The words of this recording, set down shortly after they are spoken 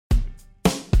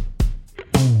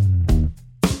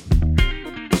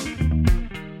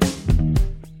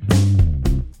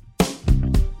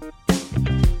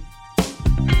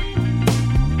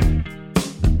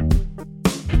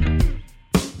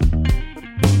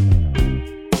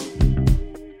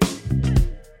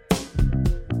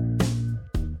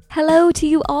Hello to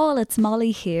you all, it's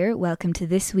Molly here. Welcome to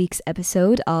this week's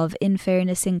episode of In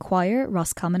Fairness Inquire,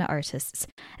 Roscommon Artists,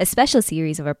 a special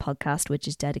series of our podcast which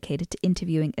is dedicated to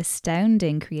interviewing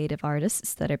astounding creative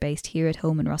artists that are based here at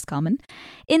home in Roscommon.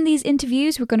 In these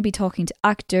interviews, we're going to be talking to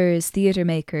actors, theatre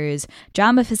makers,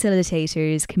 drama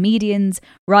facilitators, comedians,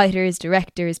 writers,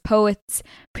 directors, poets,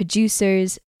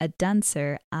 producers, a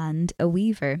dancer and a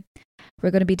weaver.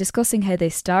 We're going to be discussing how they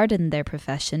started in their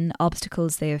profession,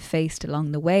 obstacles they have faced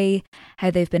along the way, how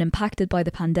they've been impacted by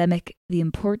the pandemic, the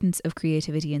importance of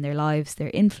creativity in their lives,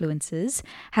 their influences,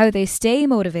 how they stay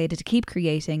motivated to keep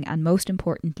creating, and most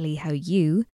importantly, how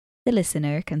you, the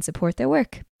listener, can support their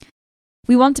work.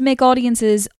 We want to make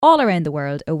audiences all around the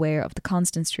world aware of the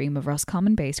constant stream of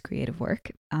Roscommon-based creative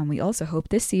work, and we also hope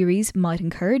this series might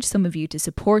encourage some of you to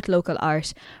support local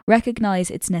art, recognise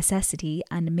its necessity,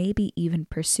 and maybe even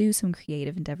pursue some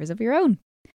creative endeavours of your own.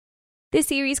 This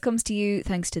series comes to you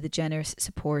thanks to the generous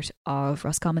support of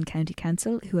Roscommon County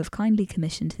Council, who have kindly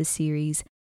commissioned this series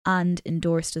and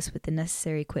endorsed us with the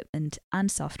necessary equipment and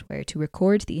software to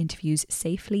record the interviews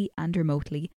safely and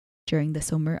remotely during the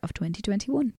summer of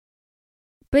 2021.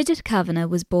 Bridget Kavanagh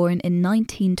was born in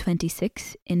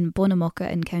 1926 in Bunamucka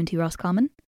in County Roscommon.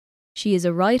 She is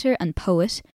a writer and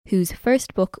poet whose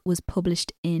first book was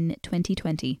published in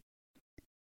 2020.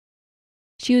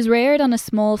 She was reared on a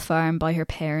small farm by her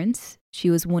parents. She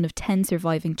was one of 10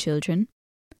 surviving children.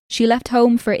 She left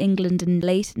home for England in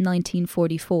late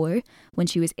 1944 when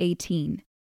she was 18,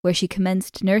 where she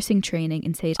commenced nursing training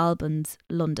in St Albans,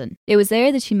 London. It was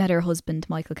there that she met her husband,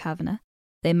 Michael Kavanagh.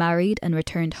 They married and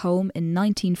returned home in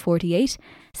 1948,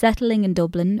 settling in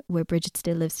Dublin, where Bridget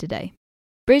still lives today.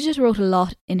 Bridget wrote a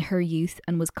lot in her youth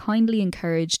and was kindly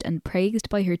encouraged and praised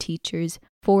by her teachers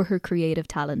for her creative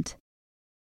talent.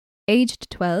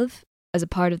 Aged 12, as a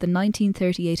part of the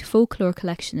 1938 folklore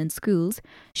collection in schools,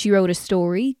 she wrote a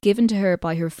story given to her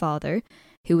by her father,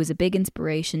 who was a big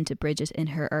inspiration to Bridget in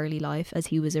her early life as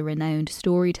he was a renowned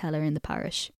storyteller in the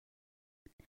parish.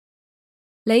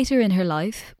 Later in her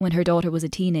life, when her daughter was a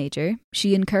teenager,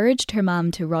 she encouraged her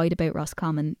mum to write about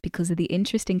Roscommon because of the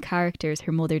interesting characters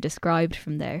her mother described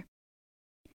from there.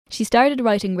 She started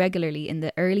writing regularly in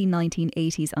the early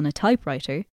 1980s on a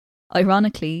typewriter.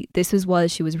 Ironically, this was while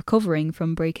she was recovering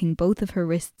from breaking both of her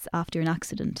wrists after an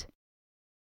accident.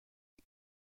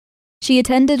 She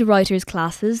attended writers'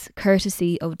 classes,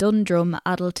 courtesy of Dundrum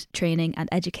Adult Training and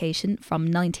Education from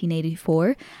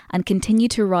 1984, and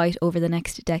continued to write over the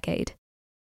next decade.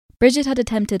 Bridget had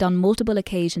attempted on multiple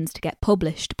occasions to get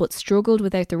published but struggled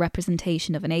without the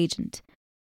representation of an agent.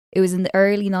 It was in the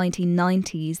early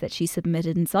 1990s that she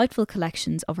submitted insightful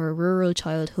collections of her rural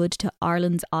childhood to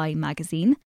Ireland's Eye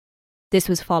magazine. This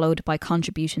was followed by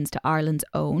contributions to Ireland's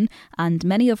Own, and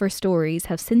many of her stories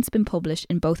have since been published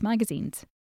in both magazines.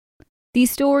 These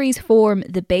stories form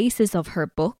the basis of her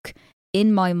book,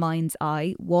 In My Mind's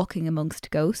Eye, Walking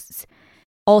Amongst Ghosts,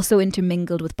 also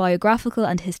intermingled with biographical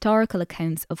and historical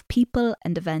accounts of people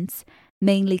and events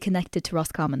mainly connected to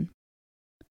Roscommon.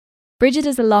 Bridget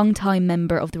is a long-time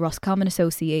member of the Roscommon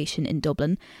Association in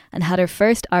Dublin and had her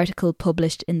first article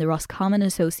published in the Roscommon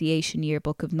Association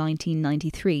Yearbook of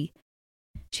 1993.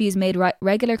 She has made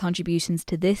regular contributions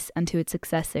to this and to its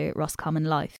successor, Roscommon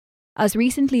Life. As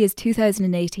recently as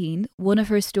 2018, one of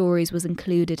her stories was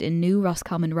included in New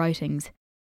Roscommon Writings.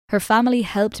 Her family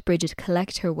helped Bridget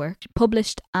collect her work,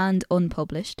 published and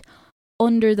unpublished,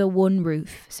 under the one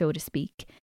roof, so to speak,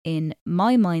 in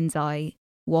My Mind's Eye,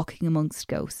 Walking Amongst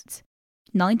Ghosts.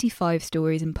 95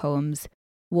 stories and poems,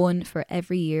 one for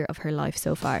every year of her life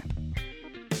so far.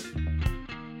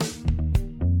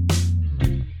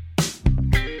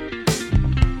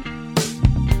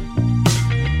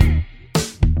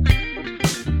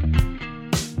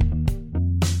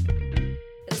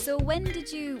 So when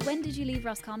did you leave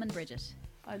Roscommon, Bridget?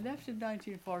 I left in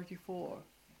 1944.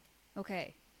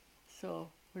 Okay. So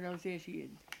when I was 18.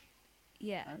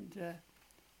 Yeah. And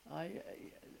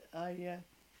I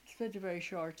spent a very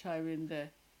short time in the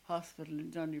hospital in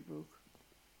Donnybrook,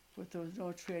 but there was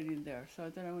no training there.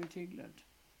 So then I went to England,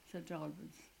 St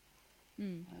Albans,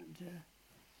 and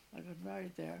I got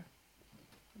married there.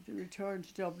 I returned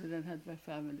to Dublin and had my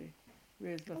family,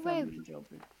 raised my family in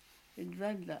Dublin, in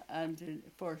Renla and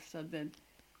first, and then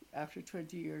after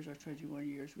 20 years or 21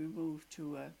 years, we moved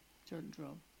to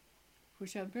Dundrum,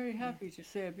 which I'm very happy to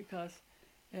say because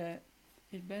it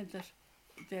meant that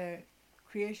they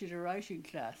created a writing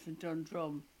class in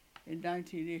Dundrum in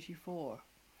 1984,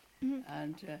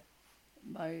 and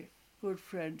my good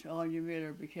friend Anya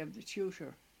Miller became the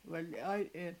tutor. Well,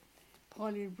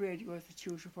 Pauline Brady was the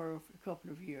tutor for a couple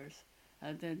of years,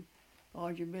 and then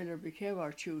Anya Miller became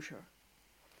our tutor.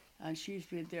 and she's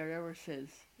been there ever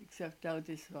since. Except now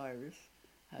this virus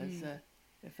has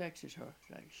affected her.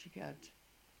 Like she can't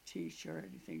teach or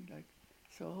anything. Like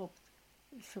so, I hope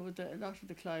a lot of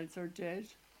the clients are dead.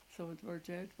 Some of them are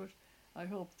dead, but I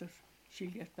hope that she'll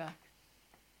get back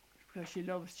because she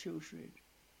loves tutoring.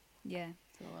 Yeah.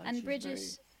 So And Bridget,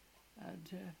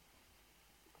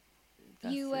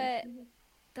 that's you it.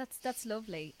 that's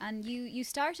lovely. And you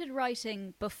started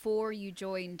writing before you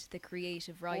joined the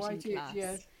creative Oh, I writing did, class.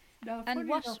 yes. Now, And funny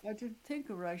what? enough, I didn't think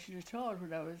of writing at all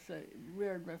when I was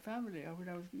rearing my family or when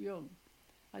I was young.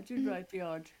 I did write the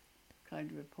odd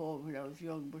kind of a poem when I was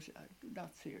young, but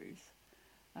not serious.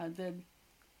 And then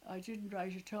I didn't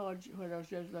write at all when I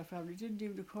was rearing my family. It didn't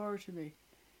even occur to me.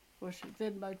 But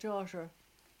then my daughter,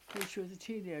 when she was a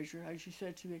teenager, and she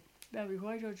said to me, "Mammy,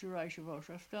 why don't you write about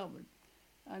Roscommon?"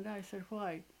 And I said,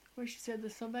 "Why?" Well, she said,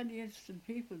 "There's so many interesting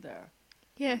people there."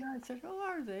 Yeah. And I said, "Oh,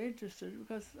 are they interested?"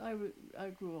 Because I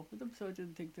grew up with them, so I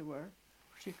didn't think they were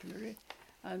particularly.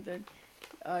 And then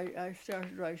I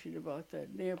started writing about the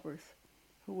neighbours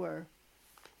who were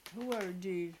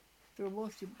indeed, they were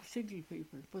mostly single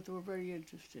people, but they were very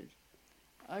interested.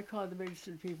 I call them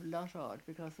interested people not odd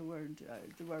because they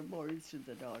were more interested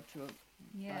than odd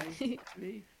Yeah. to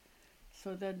me.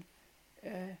 So then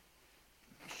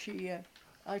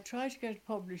I tried to get it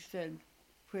published then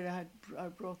when I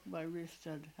broke my wrist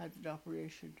and had an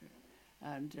operation,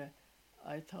 and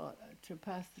I thought to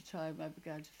pass the time I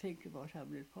began to think about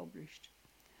having it published,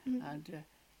 and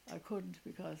I couldn't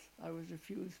because I was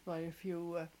refused by a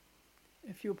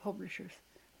few publishers.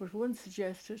 But one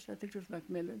suggested, I think it was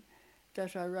Macmillan,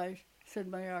 that I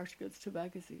send my articles to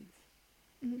magazines.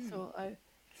 So I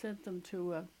sent them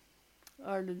to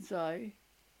Ireland's Eye,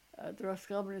 the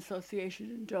Roscommon Association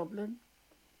in Dublin,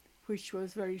 which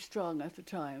was very strong at the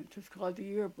time. It was called the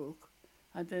Yearbook,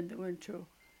 and then they went to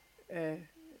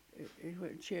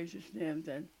changed its name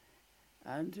then,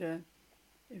 and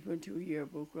it went to a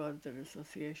Yearbook rather than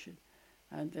association,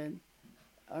 and then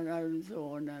on Ireland's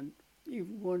Own, and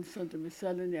even one Sunday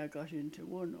Miscellany I got into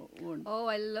one. Oh,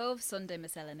 I love Sunday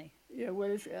Miscellany. Yeah,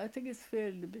 well, I think it's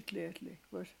failed a bit lately,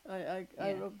 but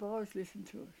I've always listened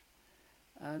to it,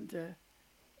 and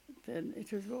then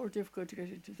it was more difficult to get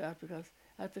into that because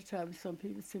at the time some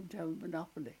people seemed to have a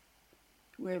monopoly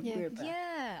way back.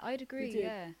 Yeah, I'd agree. did.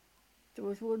 Yeah. There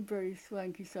was one very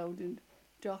swanky sounding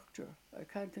doctor, I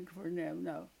can't think of her name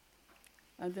now,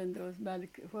 and then there was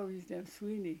what was his name,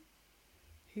 Sweeney.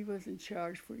 He was in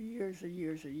charge for years and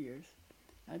years and years,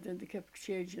 and then they kept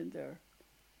changing their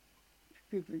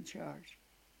people in charge.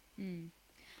 But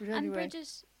anyway, And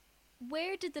Bridget,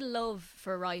 where did the love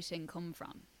for writing come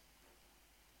from?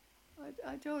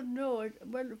 I don't know.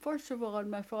 Well, first of all,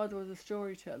 my father was a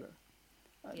storyteller.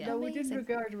 Yeah. Now, we didn't Amazing.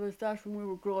 regard him as that when we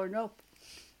were growing up,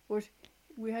 but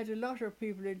we had a lot of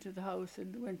people into the house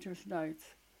in the winter's nights,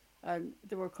 and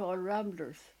they were called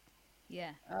ramblers.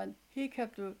 Yeah. And he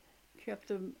kept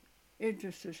them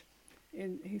interested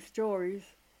in his stories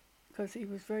because he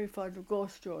was very fond of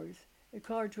ghost stories.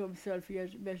 According to himself, he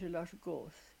had met a lot of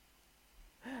ghosts.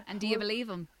 And do you believe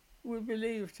him? We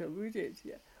believed him, we did,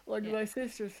 yeah. When Yeah. my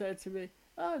sister said to me,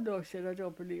 "Oh no," she said, "I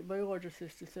don't believe." My older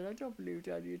sister said, "I don't believe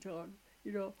Daddy at all,"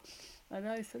 you know. And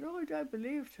I said, "Oh, I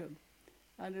believed him."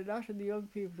 And a lot of the young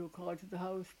people who called to the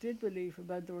house did believe him,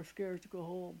 and they were scared to go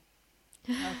home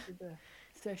after the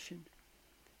session.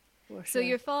 But, So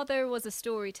your father was a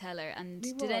storyteller, and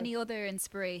he did was. any other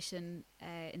inspiration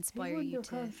He inspire wouldn't you have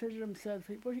to? considered himself,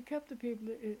 but he kept the people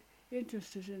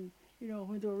interested in,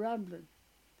 when they were rambling,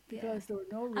 because there were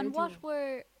no radio. And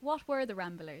what were the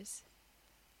Ramblers?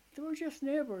 They were just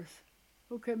neighbours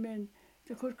who came in.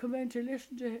 They could come in to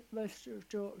listen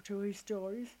to his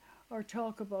stories, or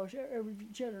talk about every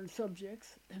general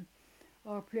subjects,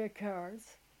 or play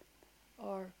cards,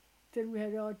 or then we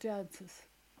had odd dances.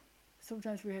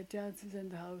 Sometimes we had dances in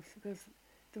the house because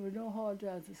there were no hall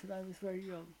dances when I was very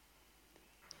young.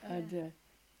 And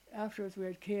afterwards we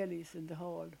had Cayley's in the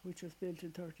hall, which was built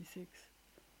in 36.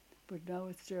 But now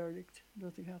it's derelict,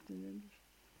 nothing happening in it.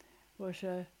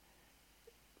 But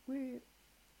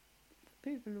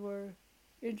people were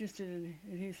interested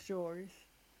in his stories.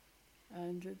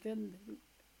 And then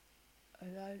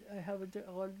I have it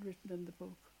all written in the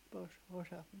book about what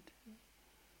happened.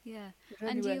 Yeah. But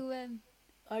And anyway, you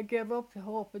I gave up the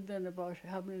hope and then about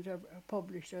having it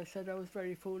published. I said I was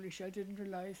very foolish. I didn't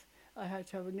realise I had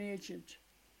to have an agent.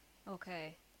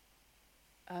 okay.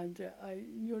 And I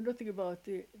knew nothing about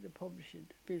the publishing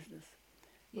business.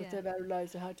 But Yeah. then I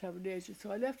realised I had to have an agent.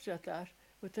 So I left it at that.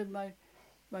 But then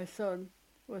my son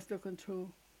was looking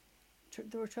through,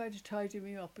 they were trying to tidy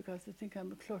me up because they think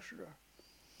I'm a clutterer.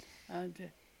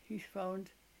 And he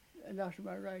found a lot of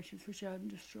my writings which I hadn't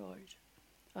destroyed.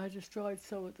 I destroyed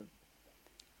some of them.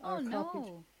 Oh Or copied.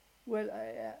 no. Well,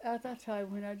 at that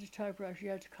time when I had a typewriter, you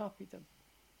had to copy them,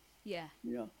 Yeah.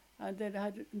 you know. And then I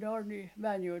had an ordinary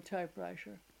manual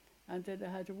typewriter, and then I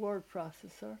had a word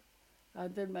processor,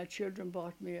 and then my children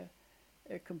bought me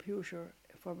a computer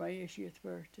for my 80th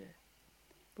birthday.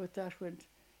 But that went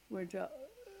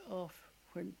off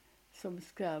when some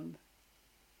scam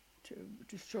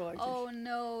destroyed Oh it.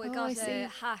 no, it Oh, got I see.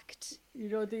 hacked. You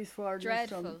know, these foreigners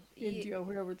Dreadful. from India or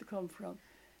wherever they come from,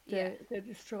 Yeah. they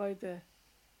destroyed the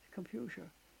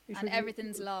computer. It And was-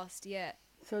 everything's lost, yeah.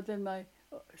 So then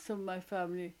some of my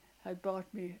family had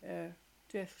bought me a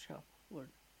desktop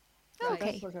one. So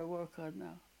Okay. that's what I work on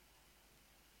now.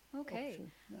 Okay. up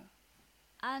to now.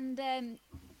 And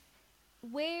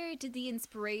where did the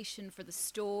inspiration for the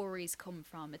stories come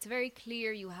from? It's very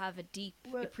clear you have a deep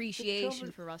Well, the appreciation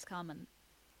trouble- for Roscommon.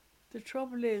 The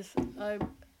trouble is,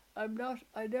 I'm not.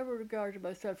 I never regarded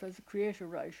myself as a creative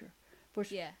writer, but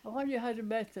Yeah. when you had a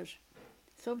method,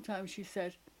 sometimes she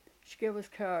said, she gave us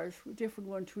cards, a different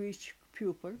one to each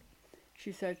pupil.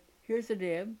 She said, here's a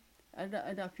name and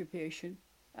an occupation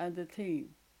and the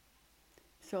theme.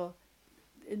 So,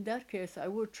 in that case, I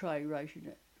would try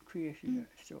creating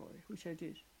a story, which I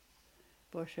did.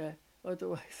 But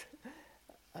otherwise,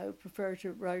 I would prefer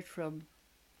to write from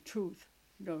truth,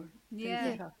 things Yeah.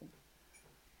 that happen.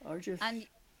 Or just And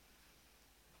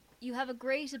you have a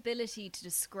great ability to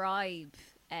describe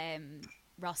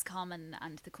Roscommon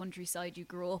and the countryside you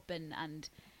grew up in, and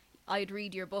I'd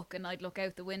read your book and I'd look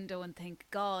out the window and think,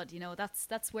 God,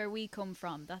 that's where we come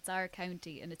from, that's our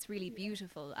county, and it's really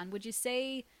beautiful. And would you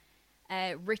say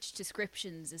rich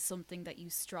descriptions is something that you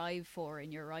strive for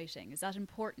in your writing? Is that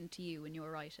important to you in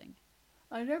your writing?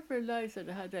 I never realised that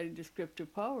I had any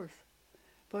descriptive powers,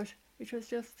 but it was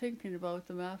just thinking about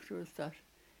them afterwards that,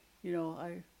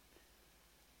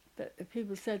 that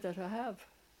people said that I have.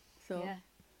 So, Yeah.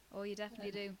 Oh, you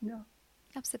definitely do. no,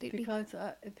 Absolutely. because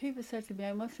people said to me,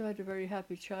 I must have had a very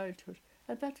happy childhood,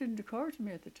 and that didn't occur to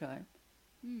me at the time,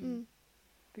 Mm.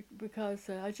 because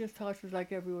I just thought it was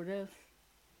like everyone else.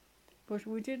 But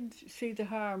we didn't see the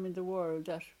harm in the world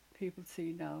that people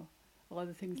see now, all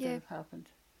the things Yeah. that have happened.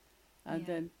 And Yeah.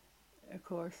 then, of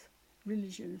course,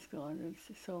 religion is gone, and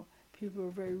so people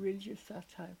were very religious that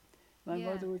time. My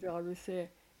Yeah. mother would always say,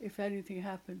 if anything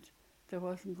happened that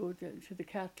wasn't good to the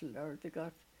cattle, or they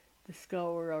got the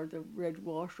scour or the red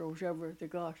water or whatever they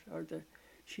got,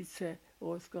 she'd say,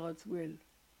 oh, it's God's will.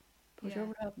 But Yeah.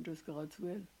 whatever happened was God's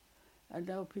will. And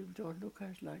now people don't look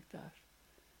at it like that.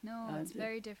 No, And, it's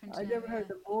very different I now, never yeah. heard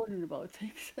them moaning about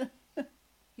things.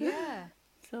 Yeah,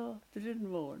 So they didn't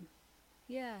moan.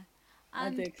 yeah. And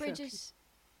And they accepted. Bridget,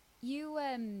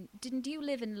 you didn't you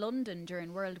live in London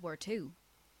during World War Two?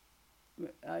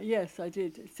 Yes, I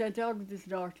did. St Albans is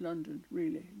North London,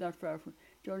 really, not far from.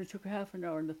 It only took half an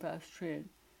hour on the fast train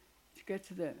to get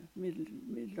to the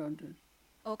mid London.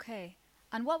 Okay.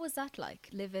 And what was that like,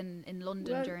 living in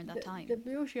London Well, during that time? The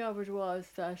beauty of it was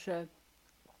that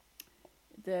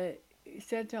the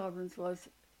St Albans was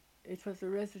a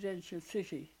residential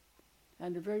city,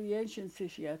 and a very ancient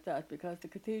city at that, because the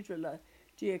cathedral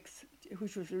dates,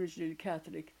 which was originally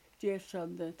Catholic, dates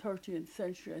from the 13th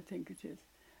century, I think it is,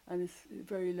 and it's a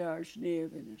very large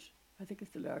nave in it. I think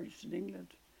it's the largest in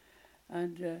England,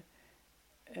 and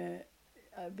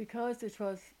because it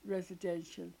was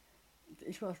residential,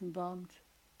 it wasn't bombed,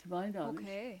 to my knowledge.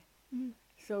 Okay. Mm.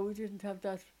 So we didn't have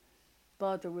that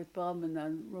bother with bombing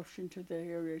and rushing to the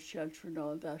area shelter and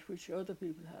all that, which other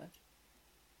people had.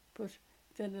 But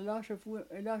then a lot of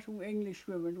English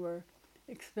women were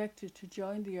expected to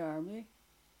join the army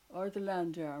or the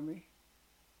land army.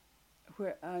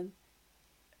 And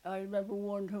I remember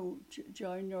one who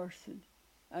joined nursing,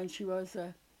 and she was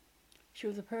a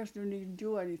person who didn't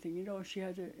do anything. She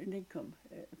had an income,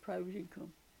 a private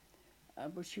income,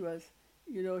 but she was.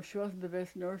 She wasn't the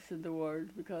best nurse in the world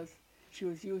because she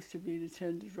was used to being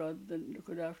attended rather than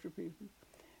looking after people.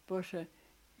 But so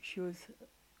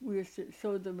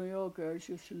the Mayo girls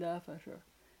used to laugh at her.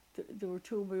 There were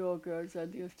two Mayo girls,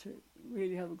 and they used to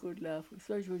really have a good laugh,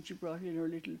 especially when she brought in her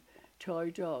little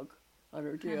toy dog on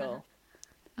her day off,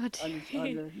 Oh, on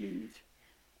dear. the lead.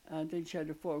 And then she had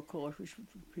a fur coat, which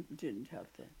people didn't have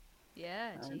then.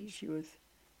 Yeah, And geez. she was,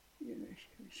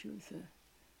 she was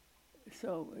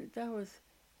so that was,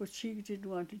 but she didn't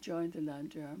want to join the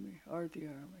land army or the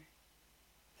army,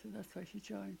 so that's why she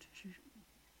joined. She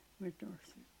went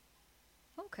nursing.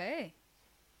 Okay.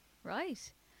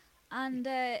 Right. And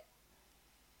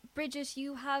Bridget,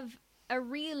 you have a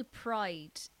real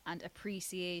pride and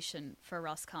appreciation for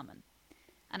Roscommon.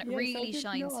 And it Yes, I really didn't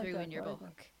shines know through that in your either.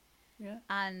 book. Yeah.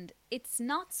 And it's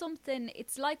not something,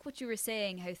 it's like what you were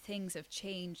saying, how things have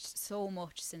changed so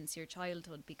much since your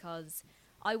childhood, because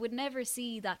I would never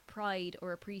see that pride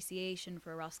or appreciation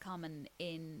for Roscommon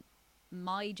in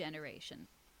my generation.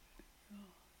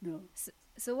 No.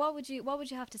 So what would you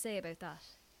have to say about that?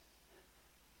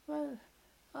 Well,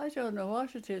 I don't know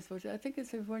what it is, but I think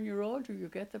it's if when you're older you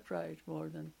get the pride more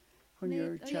than when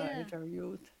you're a child or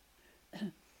youth.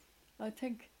 I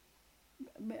think,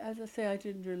 as I say, I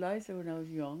didn't realise it when I was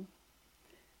young,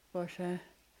 but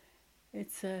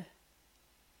it's I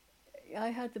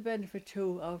had the benefit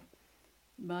too of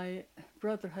my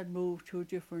brother had moved to a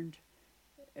different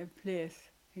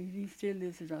place. He still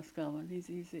lives in Roscommon. He's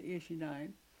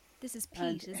 89. This is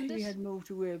And Pete, isn't he it? had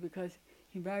moved away because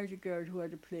he married a girl who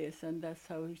had a place, and that's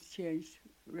how he's changed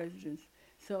residence.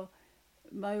 So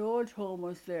my old home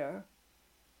was there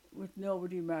with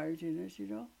nobody married in it, you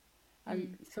know.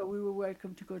 And so we were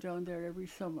welcome to go down there every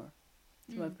summer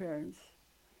to my parents.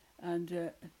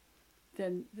 And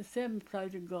then the same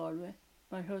applied in Galway.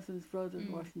 My husband's brother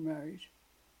wasn't married.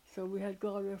 So we had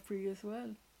Galway free as well.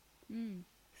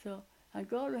 So, and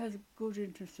Galway has a good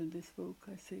interest in this book,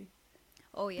 I see.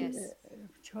 Oh yes.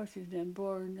 What's his name?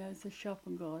 Bourne has a shop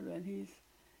in Galway, and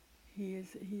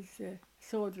he's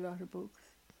sold a lot of books.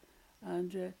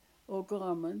 And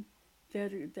O'Gorman, they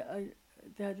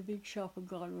had a big shop in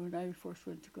Galway when I first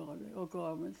went to Galway,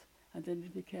 O'Gorman's, and then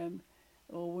it became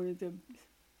one of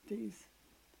these,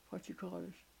 what you call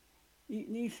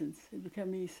it, Neeson's. It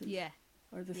became Neeson's. Yeah.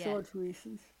 Or the sold to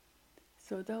Neeson's.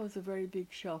 So that was a very big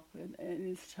shop in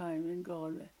its time in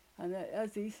Galway. And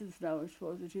as Eason's now, I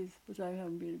suppose it is, but I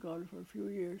haven't been in Galway for a few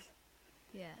years.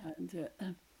 Yeah. And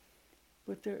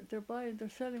but they're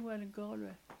selling well in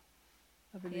Galway,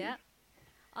 I believe.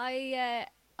 Yeah.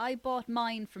 I bought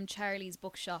mine from Charlie's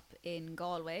bookshop in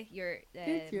Galway.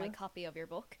 My copy of your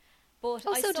book, but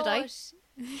Oh, so did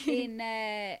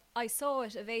I. I saw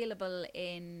it available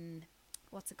in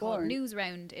what's it called? Bourne.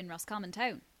 Newsround in Roscommon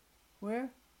Town.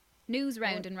 Where?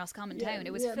 Newsround in Roscommon Town.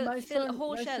 It was my a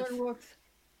whole shelf.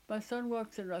 My son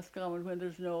works in Roscommon when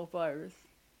there's no virus.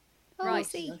 Oh, Right. I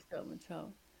see. Roscommon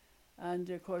Town, and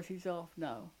of course he's off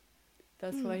now.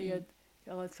 That's why he had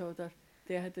also that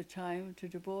they had the time to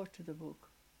devote to the book.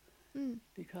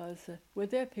 Because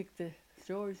they picked the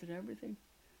stories and everything.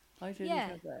 I didn't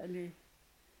have any.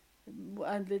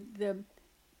 And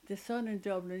the son in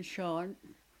Dublin, Sean,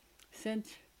 sent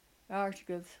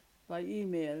articles by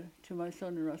email to my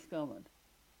son in Roscommon.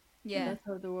 Yeah. And that's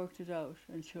how they worked it out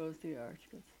and chose the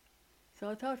articles. So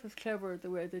I thought it was clever the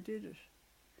way they did it.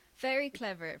 Very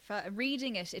clever.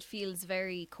 Reading it, it feels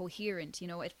very coherent. You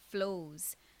know, it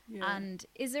flows. Yeah. And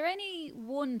is there any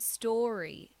one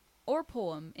story or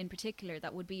poem in particular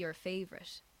that would be your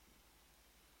favourite?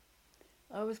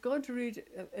 I was going to read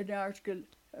an article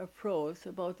of prose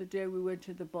about the day we went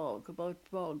to the bog,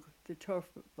 the turf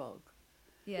bog.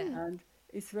 Yeah. And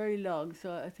it's very long,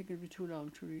 so I think it'd be too long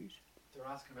to read. They're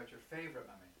asking about your favourite,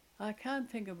 Mammy. I can't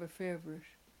think of a favourite.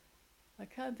 I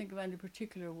can't think of any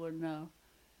particular one now.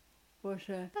 But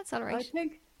That's all right.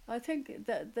 I think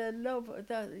that the love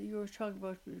that you were talking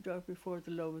about before,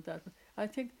 the love of that. I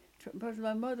think but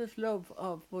my mother's love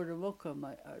of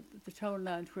Bunamucka, the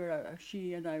townland where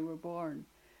she and I were born,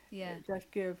 Yeah.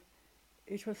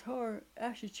 It was her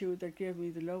attitude that gave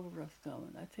me the love of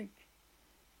Roscommon, I think,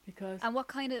 because. And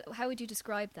how would you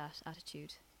describe that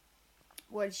attitude?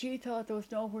 Well, she thought there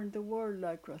was nowhere in the world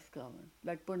like Roscommon,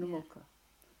 like Bunamucka.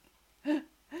 She's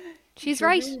She was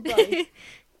right. really right.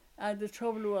 And the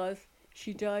trouble was,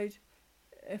 she died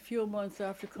a few months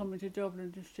after coming to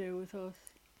Dublin to stay with us.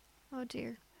 Oh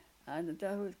dear. And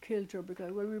that killed her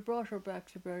because, we brought her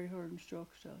back to bury her in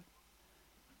Strokestown.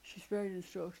 She's buried in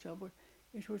Strokestown, but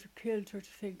it would have killed her to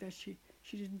think that she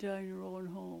didn't die in her own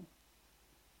home.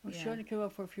 Well, she only came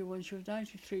up for a few months. She was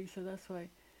 93, so that's why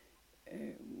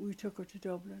we took her to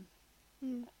Dublin.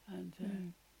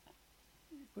 And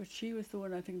but she was the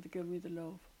one, I think, that gave me the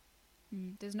love.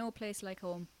 There's no place like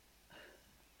home.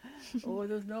 Oh,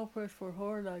 there's no place for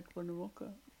her like Bunamucka.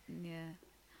 Yeah.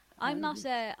 I'm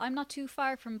not too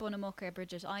far from Bunamucka,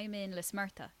 Bridget. I'm in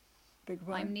Lismurtha. Big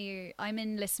one. I'm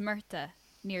in Lismurtha,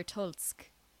 near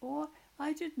Tulsk. Oh,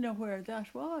 I didn't know where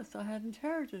that was. I hadn't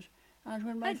heard it. And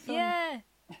when my son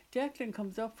Declan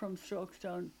comes up from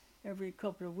Strokestown every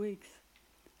couple of weeks,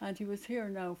 and he was here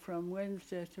now from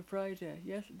Wednesday to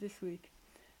Friday, this week.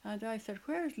 And I said,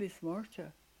 "Where's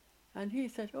Lismurtha?" And he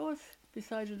said, "Oh, it's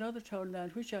beside another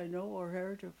townland which I know or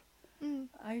heard of."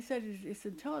 I said, "It's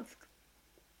in Tulsk."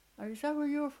 Is that where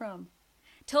you're from?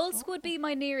 Tulsk would be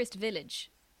my nearest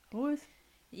village. Oh, is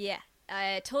Yeah.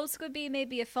 Tulsk would be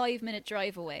maybe a 5-minute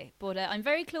drive away, but I'm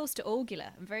very close to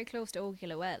Ogula. I'm very close to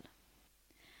Ogula Well.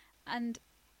 And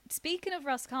speaking of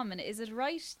Roscommon, is it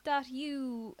right that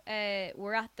you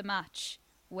were at the match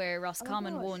where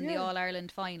Roscommon won the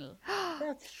All-Ireland final?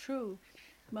 That's true.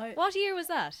 What year was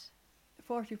that?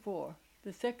 44,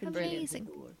 the second Amazing.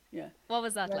 one. Yeah. What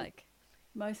was that like?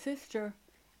 My sister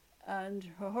and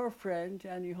her friend,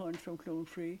 Annie Hunt from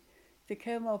Clonfree, they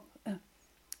came up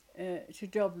to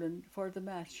Dublin for the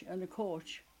match and a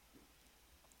coach.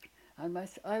 And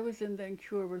I was in the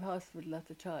incurable hospital at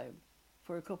the time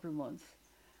for a couple of months,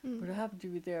 but I happened to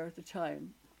be there at the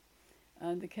time.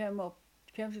 And they came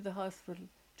to the hospital,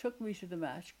 took me to the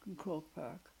match in Croke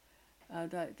Park,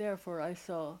 and therefore I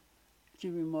saw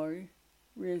Jimmy Murray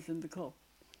raising the cup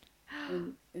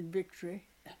in victory.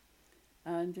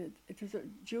 And it was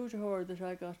due to her that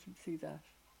I got to see that.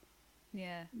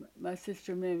 Yeah. My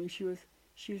sister Mamie,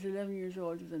 she's 11 years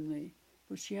older than me,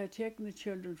 but she had taken the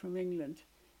children from England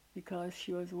because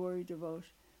she was worried about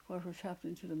what was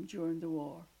happening to them during the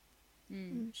war.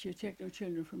 She had taken her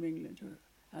children from England,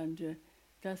 and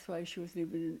that's why she was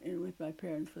living in with my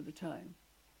parents at the time.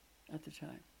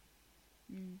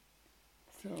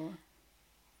 So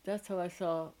that's how I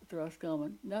saw the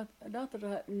Roscommon. Not that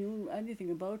I knew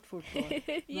anything about football.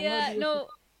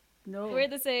 No, we're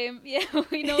the same. Yeah,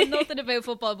 we know nothing about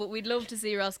football, but we'd love to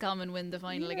see Roscommon win the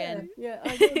final again. Yeah,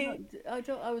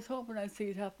 I was hoping I'd see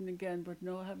it happen again, but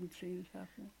no, I haven't seen it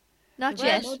happen. Not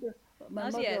yet. My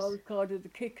mother always called it the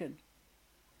kicking.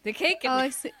 The kicking. Oh, I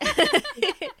see.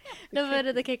 No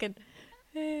matter the kicking.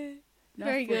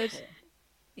 Very good.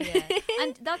 Yeah,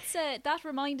 and that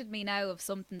reminded me now of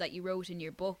something that you wrote in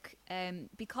your book.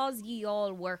 Because ye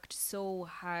all worked so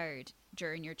hard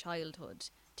during your childhood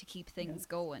to keep things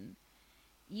going,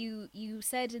 you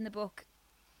said in the book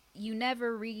you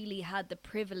never really had the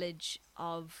privilege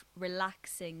of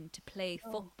relaxing to play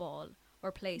football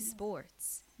or play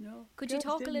sports. No. Could you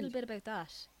talk a little bit about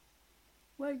that?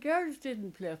 Well, girls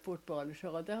didn't play football at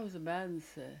all. That was a man's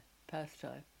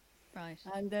pastime. Right.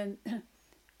 And then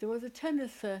there was a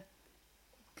tennis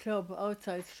club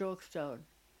outside Strokestown.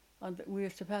 We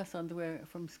used to pass on the way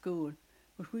from school,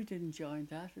 but we didn't join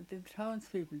that. The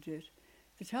townspeople did.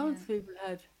 The townspeople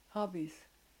had hobbies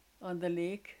on the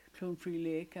lake, Clonfree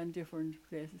Lake, and different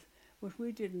places, but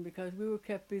we didn't because we were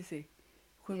kept busy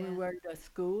when we weren't at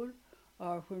school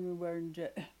or when we weren't.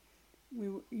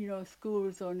 School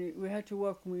was only. We had to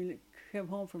work when we came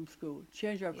home from school,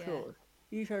 change our clothes,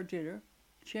 eat our dinner,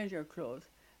 change our clothes,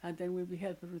 and then we'd be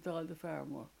helping with all the farm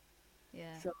work.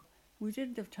 Yeah. So we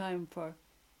didn't have time for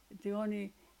the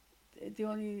only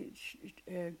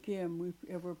game we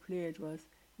ever played was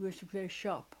we used to play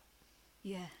shop.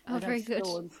 Yeah. Oh, very good.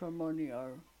 Stones for money,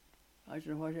 or I don't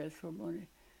know what else for money,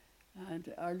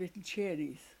 and our little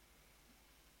cherries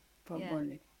for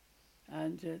money,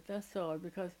 and that's all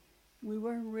because we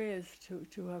weren't raised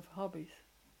to have hobbies.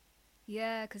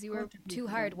 Yeah, because you were too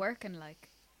hard working, like.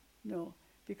 No,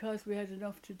 because we had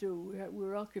enough to do. We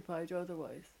were occupied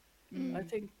otherwise. I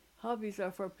think hobbies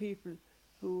are for people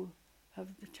who have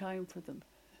the time for them.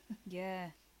 Yeah.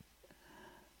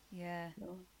 Yeah.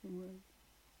 So,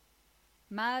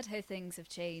 Mad how things have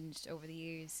changed over the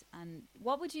years. And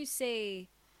what would you say,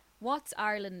 what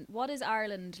is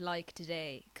Ireland like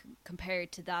today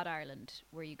compared to that Ireland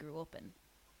where you grew up in?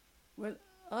 Well,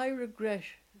 I regret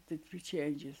the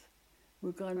changes.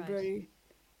 We've gone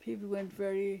people went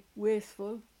very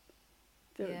wasteful.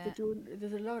 There's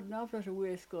an awful lot of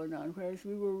waste going on, whereas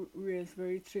we were raised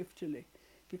very thriftily.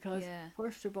 Because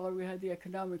first of all, we had the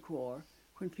economic war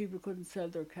when people couldn't sell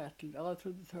their cattle all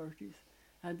through the 30s.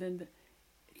 And then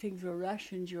things were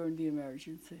rationed during the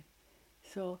emergency.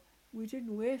 So we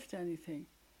didn't waste anything.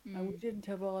 And we didn't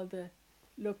have all the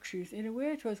luxuries. In a way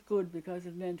it was good because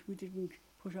it meant we didn't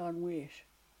put on weight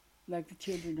like the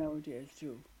children nowadays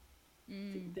do.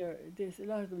 There's a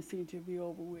lot of them seem to be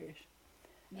overweight.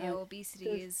 Yeah, obesity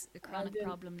is a chronic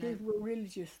problem now. People were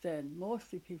religious then.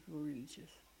 Mostly people were religious.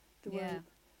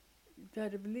 They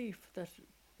had a belief that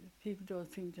people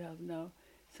don't seem to have now.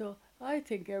 So I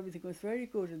think everything was very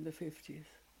good in the 50s,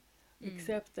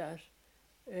 except that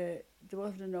there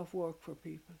wasn't enough work for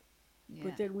people. Yeah.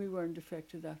 But then we weren't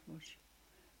affected that much.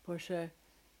 But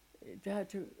they had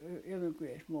to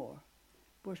immigrate more.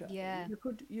 But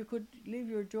you could leave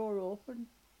your door open.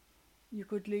 You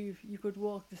could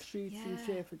walk the streets in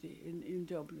safety in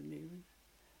Dublin even.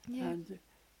 Yeah. And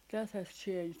that has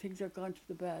changed. Things have gone to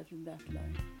the bad in that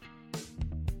line.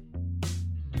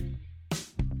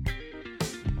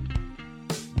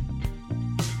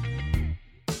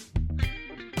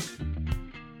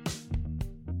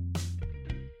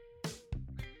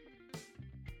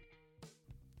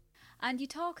 And you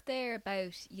talk there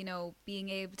about, you know, being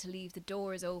able to leave the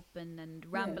doors open and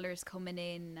ramblers coming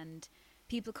in and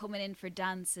people coming in for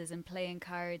dances and playing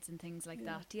cards and things like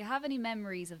that. Do you have any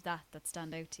memories of that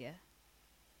stand out to you?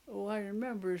 Oh, I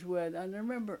remember as well. And I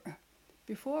remember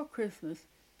before Christmas,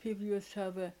 people used to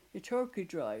have a turkey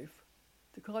drive.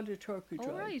 They called it a turkey drive.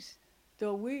 Oh, right.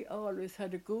 Though we always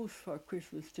had a goose for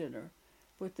Christmas dinner,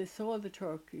 but they sold the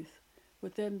turkeys.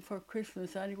 But then for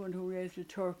Christmas, anyone who raised a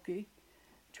turkeys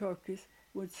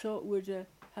would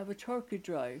have a turkey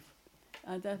drive,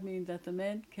 and that means that the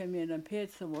men came in and paid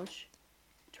so much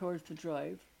towards the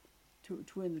drive to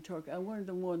win the turkey, and one of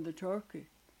them won the turkey.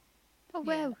 Oh,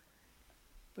 Yeah. wow.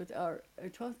 But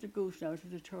it wasn't a goose now; it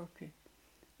was a turkey,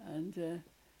 and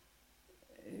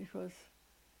it was,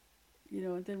 you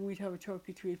know. And then we'd have a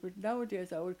turkey to eat. But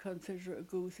nowadays, I would consider a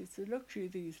goose. It's a luxury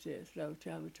these days now to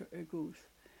have a goose.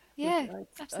 Yeah, But I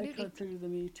absolutely. consider the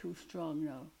meat too strong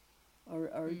now, or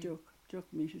a duck. Duck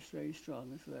meat is very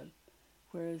strong as well.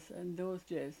 Whereas in those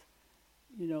days,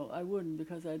 you know, I wouldn't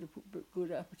because I had a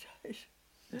good appetite.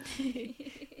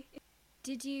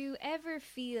 Did you ever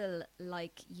feel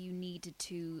like you needed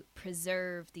to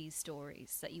preserve these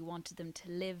stories, that you wanted them to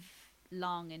live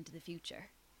long into the future?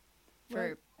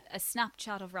 For a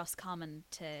Snapchat of Roscommon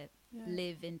to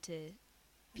live into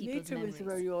people's Leitrim memories. is a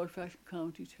very old-fashioned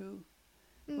county too,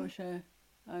 but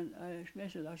and I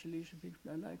met a lot of Leitrim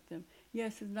people. I like them.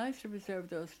 Yes, it's nice to preserve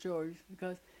those stories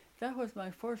because that was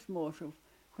my first motive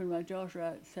when my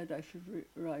daughter said I should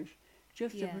write,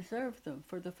 just to preserve them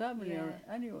for the family or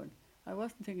anyone. I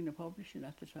wasn't thinking of publishing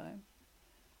at the time,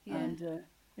 and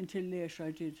until later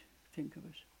I did think of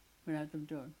it when I had them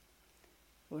done.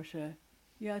 But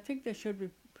I think they should be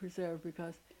preserved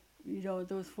because, you know,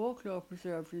 those folklore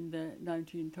preserved in the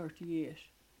 1938.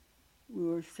 We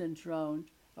were sent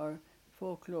round, our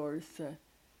folklorists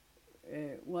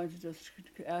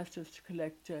asked us to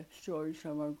collect stories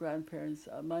from our grandparents.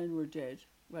 Mine were dead.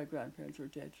 My grandparents were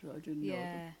dead, so I didn't know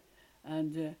them.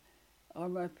 And or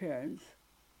my parents.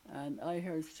 And I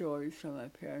heard stories from my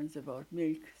parents about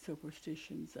milk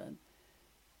superstitions and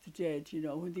the dead, you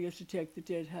know, when they used to take the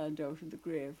dead hand out of the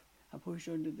grave and push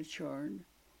it under the churn.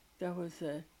 That was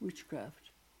witchcraft.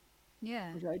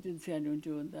 Yeah. But I didn't see anyone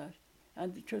doing that.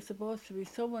 And it was supposed to be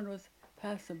someone was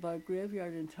passing by a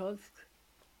graveyard in Tulsk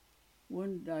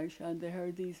one night and they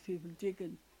heard these people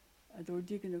digging, and they were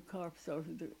digging a corpse out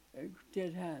of the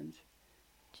dead hand.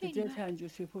 The dead hand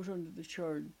used to be put under the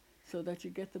churn so that you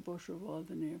get the butter of all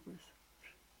the neighbours.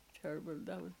 Terrible,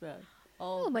 that was bad.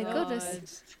 Oh my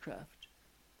goodness. Witchcraft.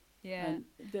 Yeah. And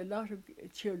a lot of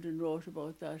children wrote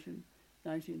about that in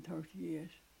 1938.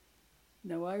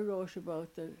 Now I wrote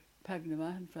about the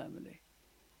Pagnamahan family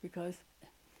because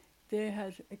they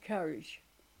had a carriage.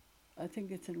 I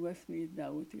think it's in Westmeath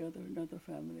now with another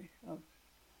family.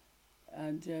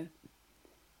 And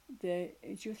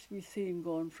it used to be seen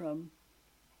going from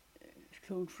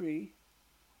Clontree,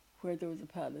 where there was a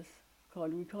palace,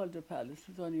 we called it a palace,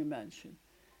 it was only a mansion,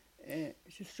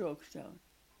 to Strokestown.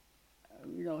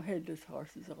 You know, headless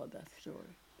horses, all that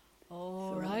story.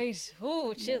 Oh, right.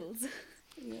 Oh, chills.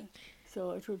 Yeah.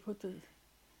 So it would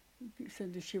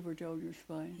send a shiver down your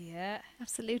spine. Yeah.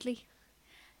 Absolutely.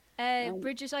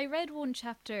 Bridget, I read one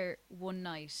chapter one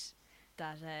night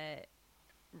that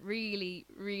really,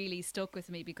 really stuck with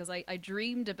me because I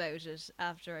dreamed about it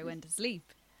after I went to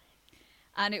sleep.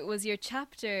 And it was your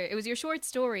short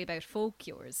story about folk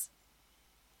cures.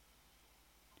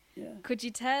 Yeah. Could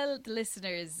you tell the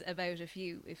listeners about a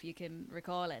few, if you can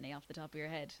recall any off the top of your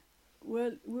head?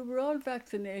 Well, we were all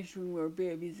vaccinated when we were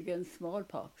babies against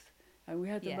smallpox, and we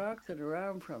had the marks on our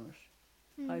arm from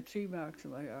it. I had 3 marks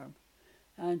on my arm.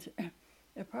 And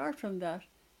apart from that,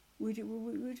 we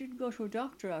didn't go to a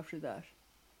doctor after that.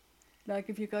 Like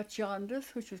if you got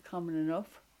jaundice, which was common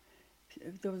enough,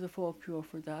 there was a folk cure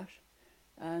for that.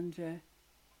 And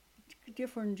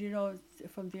different, you know,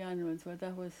 from the animals, well,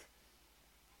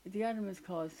 the animals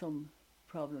caused some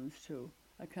problems too.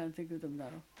 I can't think of them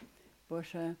now. But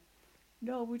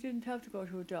no, we didn't have to go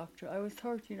to a doctor. I was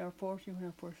 13 or 14 when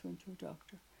I first went to a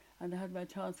doctor. And I had my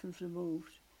tonsils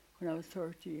removed when I was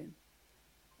 13.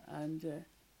 And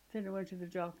then I went to the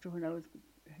doctor when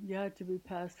you had to be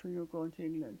passed when you were going to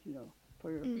England, you know,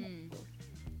 for your passport.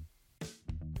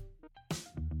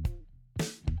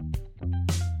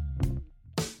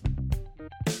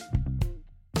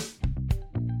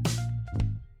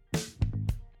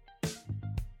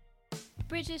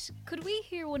 Bridget, could we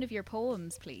hear one of your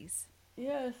poems, please?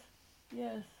 Yes.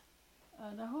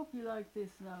 And I hope you like this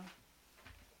now.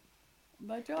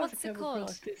 My daughter What's it came called?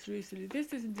 across this recently.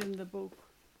 This isn't in the book.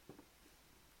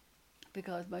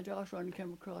 because my daughter only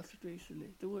came across it recently.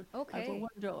 I've got Okay. one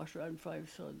daughter and 5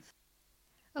 sons.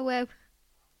 Oh, wow.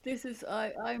 This is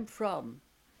I'm from,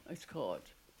 it's called.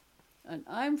 And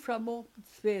I'm from open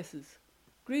spaces,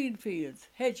 green fields,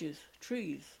 hedges,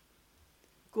 trees,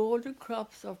 golden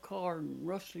crops of corn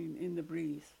rustling in the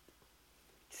breeze,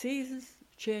 seasons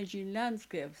changing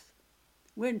landscapes,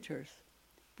 winters,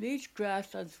 bleached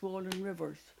grass and swollen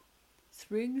rivers,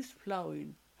 springs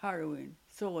ploughing, harrowing,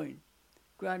 sowing,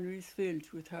 granaries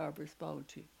filled with harvest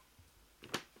bounty.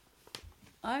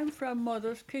 I'm from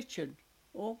mother's kitchen,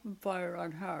 open fire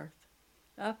on hearth,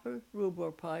 apple,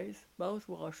 rhubarb pies,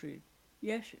 mouth-watering,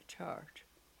 yet tart.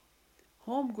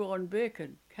 Homegrown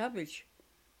bacon, cabbage,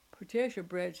 potato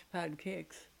bread,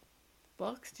 pancakes,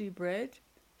 box tea bread,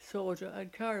 soda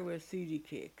and caraway seedy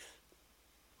cakes,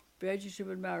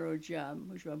 vegetable marrow jam,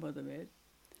 which my mother made,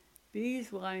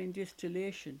 bees wine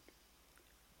distillation,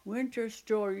 winter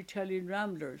storytelling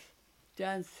ramblers,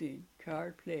 dancing,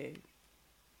 card play.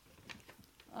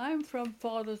 I'm from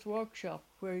father's workshop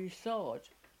where he sawed,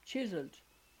 chiselled,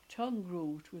 tongue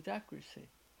grooved with accuracy,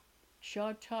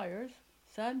 shod tires,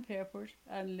 sandpapered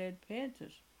and lead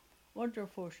painted,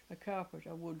 underfoot a carpet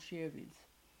of wood shavings,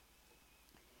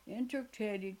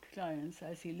 entertaining clients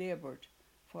as he laboured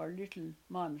for little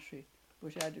monetary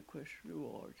but adequate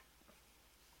reward.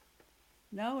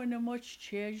 Now in a much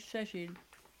changed setting,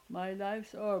 my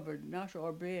life's urban, not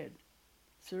urbane,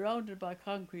 surrounded by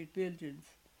concrete buildings,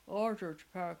 ordered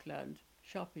parkland,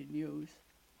 shopping news.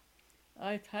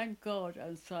 I thank God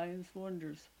and science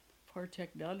wonders for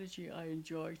technology I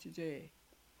enjoy today,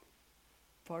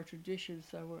 for traditions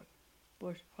that were,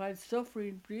 but while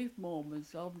suffering brief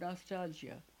moments of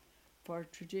nostalgia for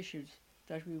traditions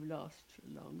that we've lost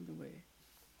along the way.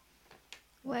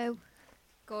 Wow.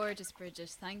 Gorgeous, Bridget.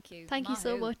 Thank you. Thank you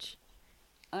so Mahu. much.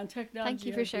 And technology Thank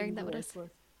you for has sharing been that with good, us.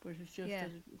 but it's just Yeah.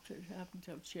 that it happened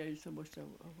to have changed so much of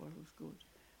what was good.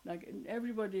 Like and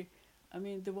everybody, I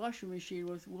mean, the washing machine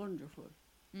was wonderful.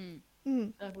 Mm.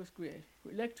 Mm. That was great.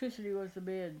 Electricity was the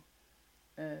main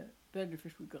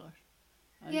benefit we got.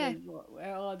 And Yeah. then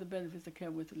all the benefits that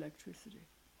came with electricity.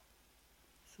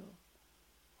 So,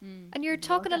 Mm. And you're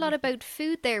talking a lot about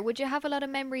food there. Would you have a lot of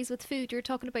memories with food? You're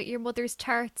talking about your mother's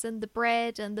tarts and the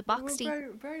bread and the they were box tea.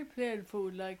 very, very plain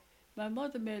food. Like, my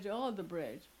mother made all the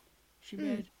bread. She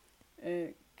made,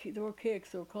 there were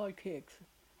cakes, they were called cakes.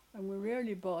 And we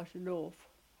rarely bought a loaf.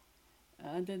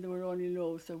 And then there were only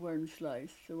loaves that weren't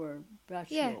sliced. There were batch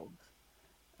Yeah. loaves.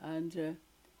 And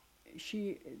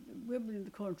women in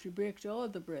the country baked all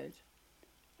the bread.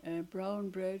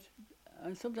 Brown bread,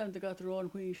 and sometimes they got their own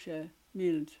wheat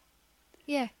milled.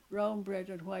 Yeah. Brown bread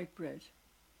and white bread.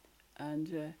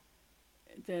 And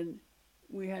then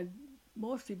we had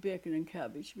mostly bacon and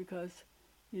cabbage because,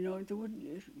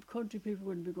 country people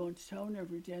wouldn't be going to town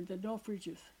every day and they had no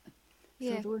fridges. So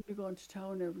Yeah. they wouldn't be going to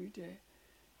town every day.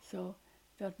 So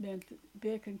that meant that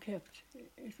bacon kept,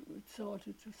 it was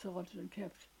salted and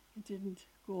kept. It didn't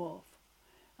go off.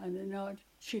 And an odd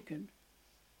chicken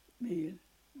meal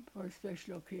for a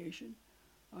special occasion,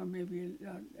 or maybe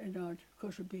an odd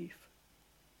cut of beef.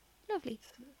 Lovely.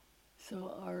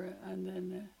 So,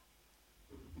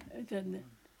 then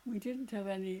we didn't have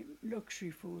any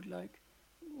luxury food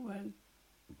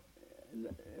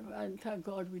and thank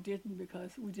God we didn't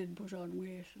because we didn't put on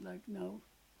weight like now.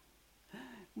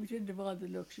 We didn't have all the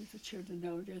luxuries of children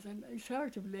nowadays, and it's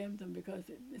hard to blame them because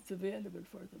it's available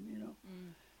for them.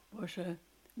 But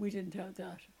we didn't have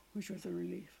that, which was a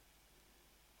relief.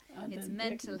 And It's then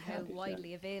mental bacon how cabbage,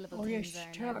 widely available oh things yes,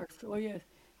 are now. tarts. Oh yes,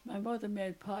 my mother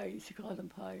made pies. She called them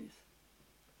pies,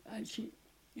 and she,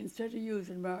 instead of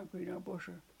using margarine or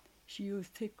butter, she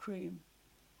used thick cream.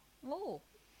 Oh.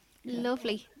 Yeah,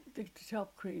 Lovely. the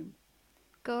top cream.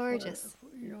 Gorgeous.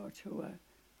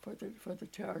 For the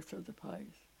tarts or the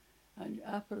pies, and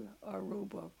apple or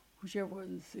rhubarb, whichever was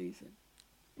in season,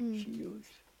 she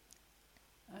used,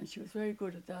 and she was very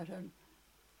good at that. And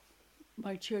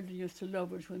my children used to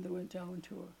love it when they went down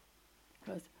to her,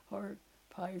 because her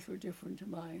pies were different to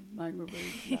mine. Mine were very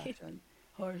flat, and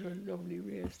hers were lovely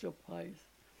raised up pies.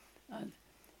 And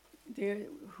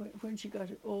when she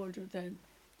got older, then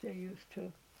they used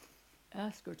to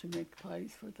ask her to make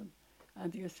pies for them.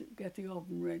 And they used to get the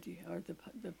oven ready, or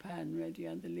the pan ready,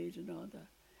 and the lid and all that,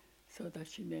 so that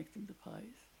she'd make them the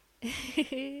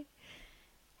pies.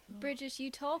 Bridget,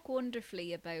 you talk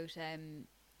wonderfully about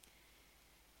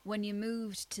when you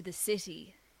moved to the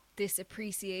city, this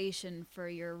appreciation for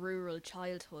your rural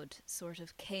childhood sort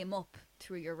of came up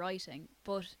through your writing.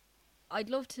 But I'd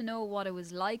love to know what it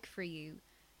was like for you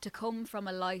to come from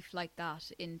a life like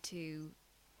that into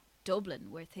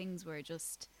Dublin, where things were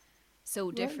just so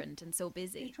Well, different and so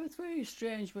busy. it was very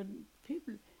strange when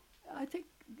people, I think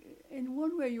in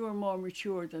one way you were more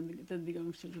mature than the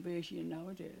youngsters of 18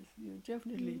 nowadays. You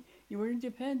definitely, you were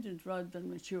independent rather than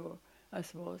mature, I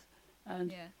suppose.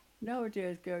 And Yeah.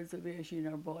 nowadays girls of 18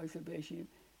 or boys of 18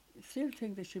 still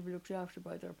think they should be looked after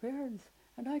by their parents.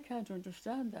 And I can't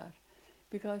understand that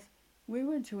because we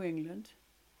went to England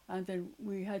and then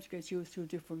we had to get used to a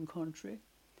different country.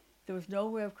 There was no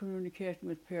way of communicating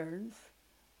with parents,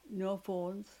 no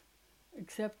phones,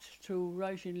 except through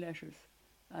writing letters.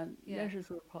 And Yeah. letters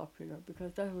were popular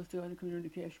because that was the only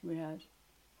communication we had.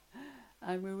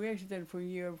 And we waited then for a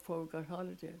year before we got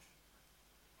holidays.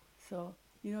 So,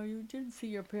 you know, you didn't see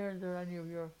your parents or any of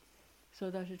your, so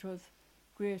that it was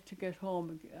great to get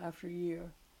home after a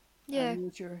year Yeah. and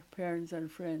meet your parents and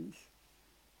friends.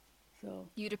 So,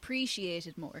 You'd appreciate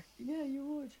it more. yeah, you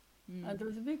would. And there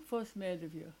was a big fuss made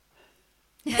of you.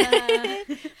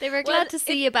 They were glad to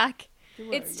see you back. They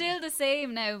were, It's still the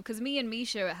same now because me and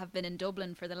Misha have been in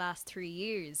Dublin for the last 3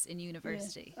 years in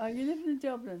university. Are you living in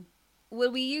Dublin?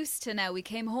 Well, we used to now. We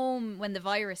came home when the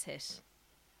virus hit.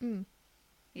 Mm.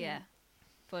 Yeah.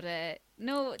 But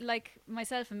no, like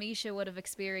myself and Misha would have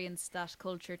experienced that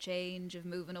culture change of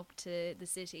moving up to the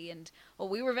city, and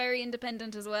we were very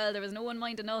independent as well. There was no one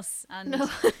minding us, and No.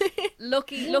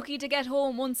 lucky to get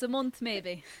home once a month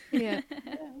maybe. Yeah.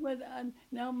 Yeah, well, and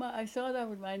now I saw that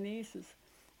with my nieces,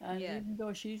 and Yeah. even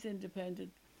though she's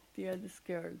independent, the eldest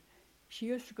girl, she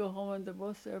used to go home on the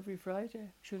bus every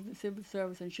Friday. She was in the civil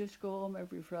service, and she used to go home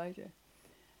every Friday.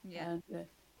 Yeah. And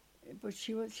but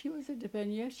she was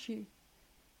independent. Yes, she,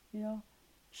 you know,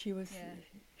 she was. Yeah.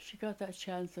 She got that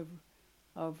chance of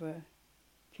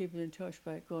keeping in touch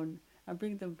by going and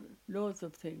bring them loads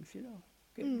of things. You know,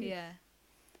 give gifts. Yeah.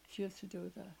 She used to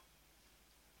do that.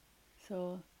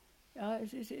 So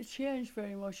it changed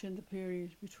very much in the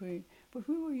period between, but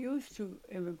we were used to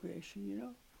immigration, you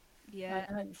know. Yeah.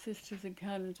 I had sisters in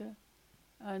Canada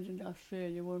and in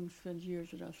Australia. One spent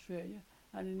years in Australia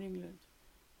and in England.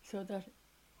 So that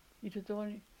it was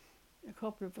only a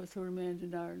couple of us who remained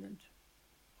in Ireland.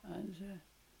 And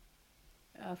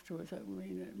afterwards, me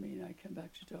and I came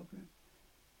back to Dublin.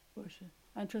 But,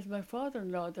 and it was my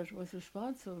father-in-law that was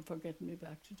responsible for getting us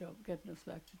back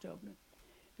to Dublin.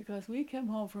 Because we came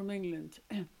home from England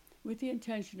with the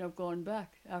intention of going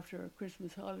back after a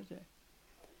Christmas holiday.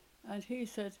 And he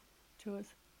said to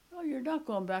us, "Oh, you're not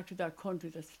going back to that country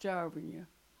that's starving you."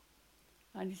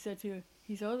 And he said to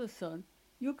his other son,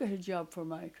 "You get a job for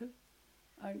Michael.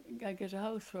 I get a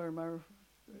house for him or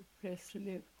a place to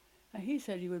live." And he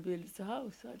said he would build us a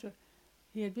house.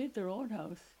 He had built their own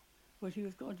house, but he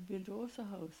was going to build us a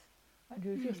house. And he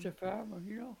was just a farmer,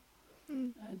 you know.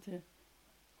 Mm. And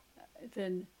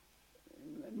then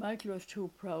Michael was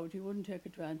too proud. He wouldn't take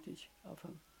advantage of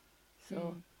him.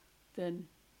 So then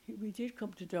we did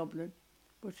come to Dublin,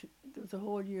 but there was a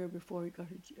whole year before he got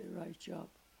a right job.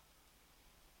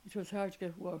 It was hard to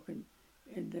get work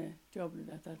in Dublin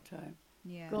at that time.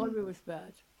 Yeah. Galway was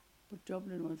bad, but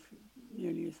Dublin was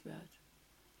nearly as bad.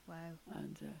 Wow.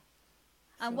 And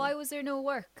And so- why was there no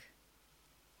work?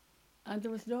 And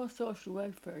there was no social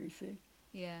welfare, you see.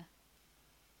 Yeah.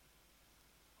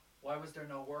 Why was there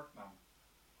no work, Mum?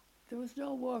 There was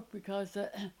no work because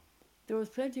there was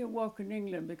plenty of work in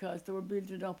England because they were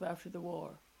building up after the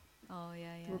war. Oh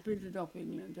yeah, They yeah. were building up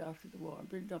England after the war,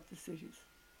 building up the cities.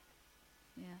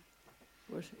 Yeah.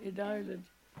 But in Ireland,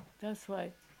 that's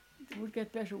why they would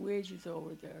get better wages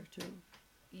over there too.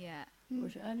 Yeah.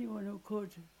 But anyone who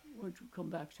could would come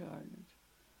back to Ireland.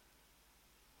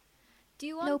 Do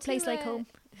you want No to, place like home.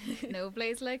 No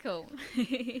place like home.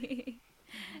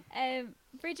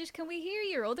 Bridget, can we hear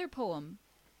your other poem?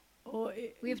 Oh,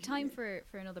 We have time for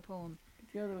another poem.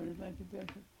 The other one is might be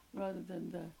better, rather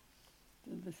than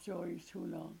the story is too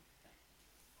long.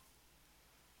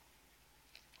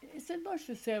 It's in much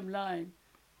the same line,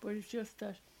 but it's just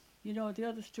that, you know, the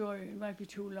other story it might be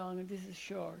too long and this is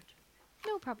short.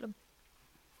 No problem.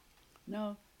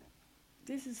 Now,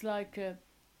 this is like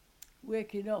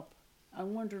waking up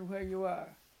and wondering where you are.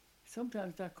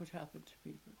 Sometimes that could happen to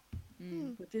people.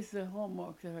 But this is a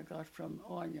homework that I got from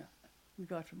Anya. We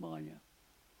got from Anya.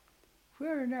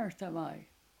 Where on earth am I?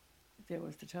 There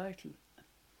was the title.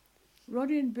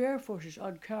 Running barefooted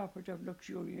on carpet of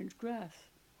luxuriant grass.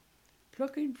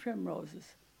 Plucking primroses,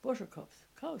 buttercups,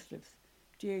 cowslips,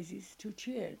 daisies to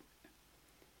chain.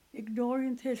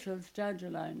 Ignoring thistles,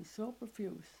 dandelions so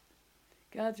profuse.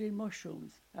 Gathering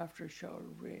mushrooms after a shower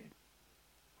of rain.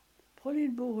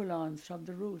 Pulling bouillons from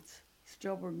the roots,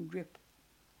 stubborn grip.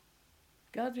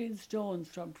 Gathering stones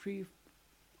from tree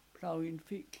ploughing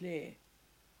clay.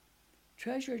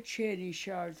 Treasured Cheney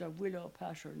shards of willow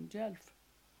pattern delf,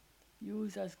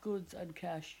 used as goods and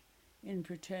cash in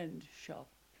pretend shop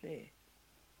play.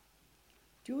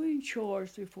 Doing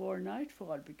chores before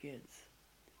nightfall begins,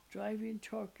 driving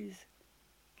turkeys,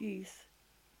 geese,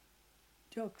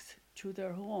 ducks to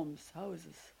their homes,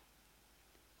 houses,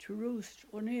 to roost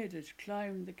unaided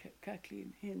climb the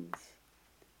cackling hens,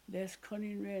 less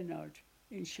cunning Reynard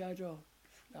in shadow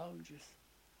lounges.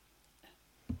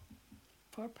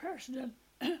 For personal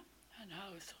and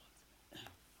household.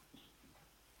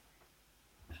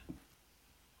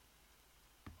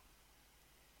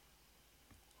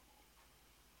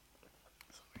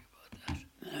 Sorry about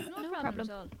that. No, No problem,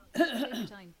 problem. at all. Take your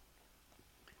time.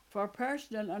 For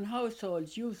personal and household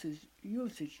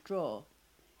usage draw,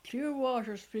 clear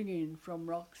water springing from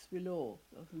rocks below,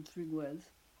 from spring wells,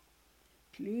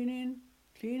 cleaning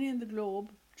the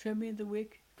globe, trimming the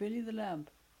wick, filling the lamp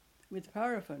with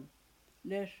paraffin,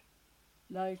 let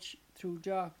light through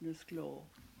darkness glow.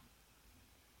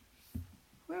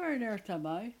 Where on earth am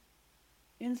I?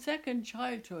 In second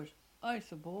childhood, I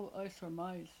suppose, I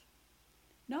surmise.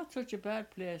 Not such a bad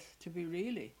place to be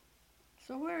really.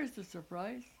 So where is the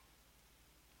surprise?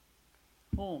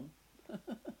 Home.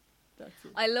 That's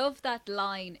it. I love that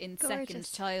line in second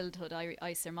Gorgeous. childhood,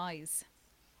 I surmise.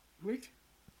 Which?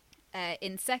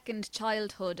 In second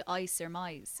childhood, I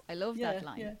surmise. I love that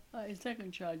line. Yeah. In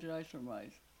second childhood, I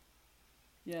surmise.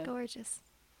 Yeah, Gorgeous.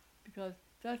 because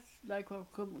that's like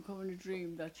what come in a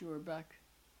dream that you were back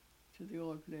to the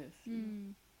old place. you know.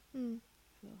 Mm. Mm.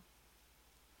 So.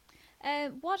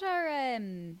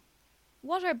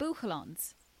 What are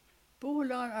bouchillons?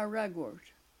 Bouillon or ragwort.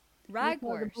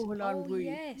 Ragwort. Bouillon Oh brie,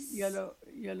 yes. yellow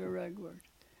ragwort.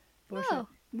 But Oh.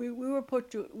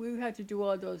 we had to do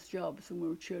all those jobs when we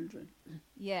were children.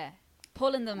 Yeah,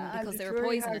 pulling them And because it's they were very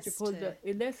poisonous. hard to pull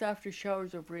unless after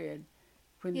showers of rain,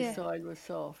 when Yeah. the soil was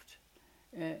soft.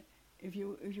 If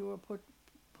you were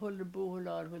pull the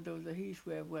bouillon when there was a heat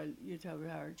wave, well, you'd have a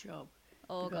hard job.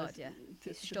 Oh because god, yeah. To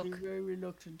He's be stuck. very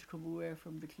reluctant to come away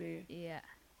from the clay. Yeah.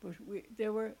 But they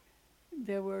were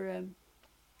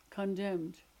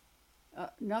condemned.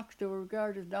 They were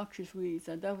regarded as noxious weeds,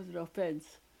 and that was an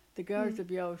offence. The guards would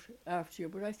be out after you.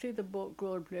 But I see the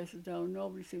growing places now,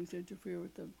 nobody seems to interfere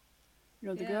with them. You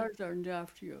know, the Yeah. guards aren't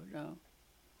after you now.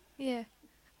 Yeah.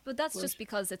 But that's But- just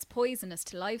because it's poisonous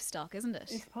to livestock, isn't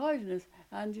it? It's poisonous,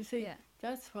 and you see, Yeah.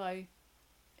 that's why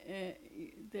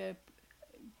the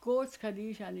goats can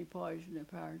eat any poison,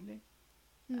 apparently.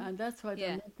 And that's why their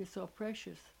Yeah. milk is so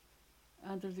precious.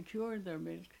 And there's a cure in their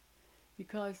milk.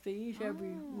 Because they eat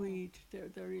every Oh. weed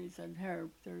there is and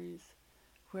herb there is.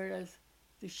 Whereas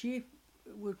the sheep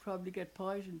would probably get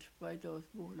poisoned by those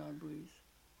bouillon breeze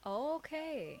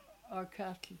Okay. or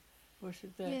cattle. But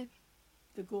Yeah.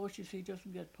 the goat, you see,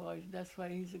 doesn't get poisoned. That's why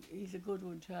he's a good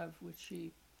one to have with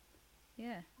sheep,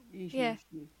 Yeah. eating Yeah.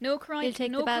 sheep. No crime. He'll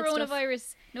take No the bad stuff.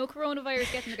 coronavirus. No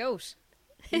coronavirus getting the goat.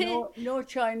 No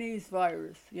Chinese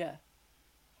virus, yeah.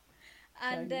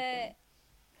 And Chinese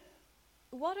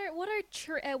what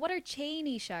are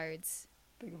Cheney shards?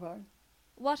 Beg your pardon?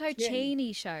 What are Cheney.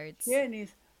 Cheney shards?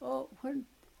 Chinese. Oh, when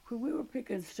we were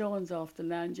picking stones off the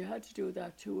land, you had to do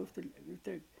that too. If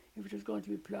it was going to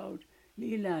be ploughed,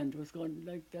 Lee land was going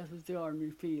that was the army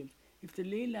field. If the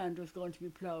Lee land was going to be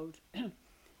ploughed,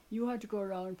 you had to go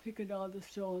around picking all the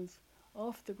stones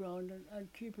off the ground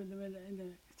and keeping them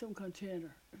in some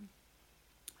container.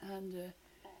 And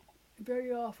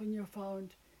very often you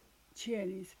found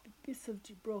Cheney's, bits of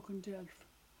broken delf.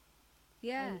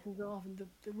 Yeah. And it was often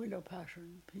the willow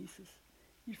pattern pieces.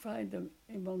 You'd find them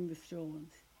among the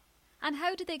stones. And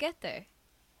how did they get there?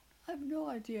 I have no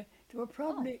idea. They were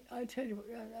probably, I tell you,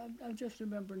 I just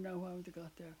remember now how they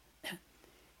got there.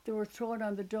 They were thrown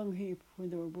on the dung heap when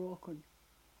they were broken.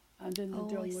 And then the Oh,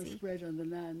 I dung was see. spread on the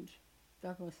land.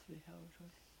 That must be how it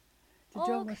was.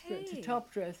 The dung was spread, the Okay.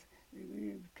 top dress,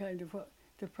 kind of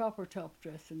the proper top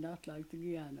dress, and not like the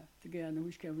Guyana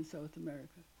which came from South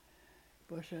America.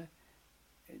 But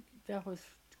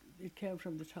it came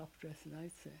from the top dressing,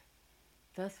 I'd say.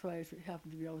 That's why it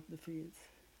happened to be out in the fields.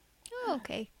 Oh,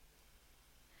 okay.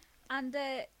 And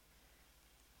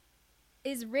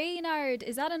is Reynard,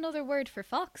 is that another word for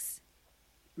fox?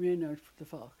 Reynard the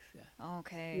fox, yeah.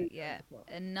 Okay, Reynard yeah. the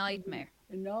fox. A nightmare.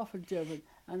 An awful devil,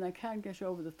 and I can't get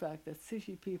over the fact that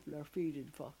city people are feeding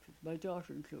foxes, my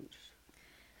daughter included.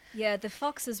 Yeah, the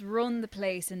foxes run the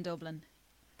place in Dublin.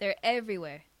 They're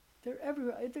everywhere. They're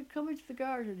everywhere. They come into the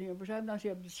garden here, but I'm not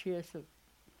able to chase them.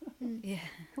 Yeah.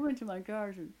 Come into my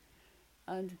garden,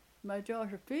 and my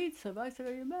daughter feeds them. I said,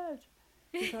 "Are you mad?"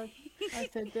 Because I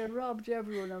said they robbed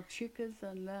everyone of chickens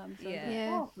and lambs, and Yeah. they're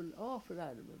Yeah. awful, awful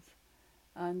animals.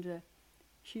 And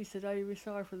she said, "Are you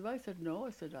sorry for them?" I said, "No."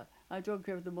 I said, I don't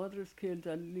care if the mother is killed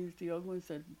and leaves the young ones,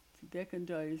 and they can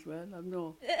die as well.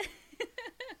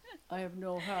 I have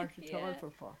no heart at all Yeah. for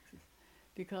foxes,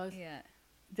 because Yeah.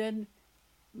 then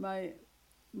my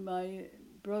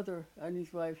brother and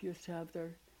his wife used to have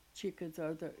their chickens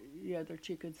their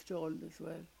chickens stolen as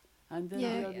well, and then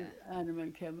Yeah. the other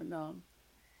animal came along.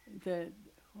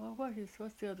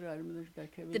 What's the other animal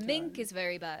that came The into mink Ireland? is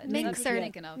very bad. Minks That's are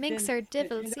thinking of. minks Then are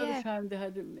devils. another Yeah, time they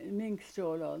had a mink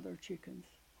stole all their chickens.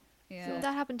 Yeah.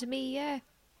 that happened to me. Yeah,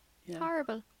 Yeah,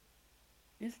 horrible.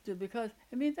 isn't it? Because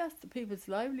I mean that's the people's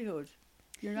livelihood.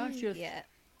 You're not just. Yeah.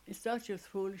 It's not just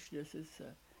foolishness.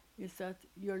 It's that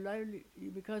your lively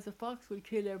because a fox will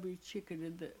kill every chicken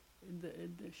in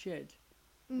the shed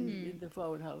in the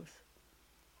fowl house,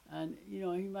 and he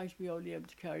might be only able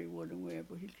to carry one away,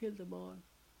 but he'll kill them all.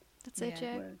 That's it. Yeah.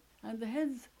 Yeah, Well, and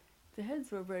the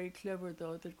hens were very clever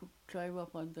though. They could climb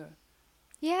up on the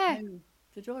yeah, hen.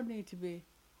 They don't need to be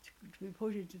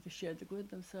put into the shed. They go in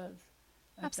themselves.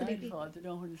 At Absolutely. nightfall, they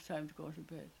know when it's time to go to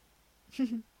bed.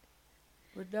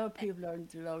 But now people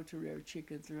aren't allowed to rear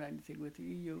chickens or anything with the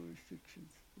EU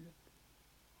restrictions.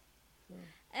 So,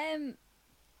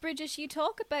 Bridget, you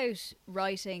talk about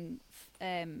writing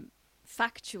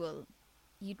factual.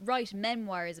 You write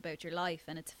memoirs about your life,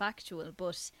 and it's factual.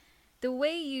 But the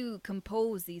way you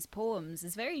compose these poems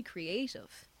is very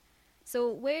creative.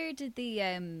 So where did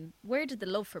the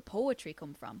love for poetry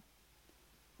come from?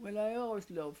 well, I always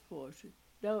loved poetry.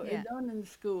 Now, Yeah. a nun in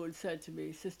school said to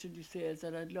me, Sister DeSales,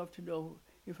 that I'd love to know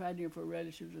if any of her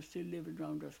relatives are still living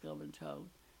around Roscommon town,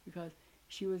 because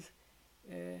she was,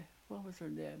 what was her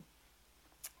name?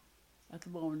 At the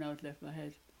moment now it left my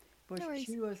head. But No worries.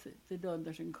 she was the nun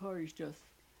that encouraged us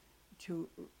to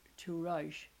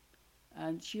write.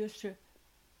 And she used to,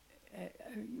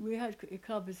 we had a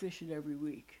composition every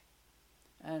week.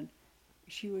 And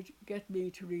she would get me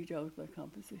to read out my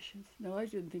compositions. Now, I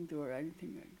didn't think they were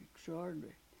anything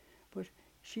extraordinary. But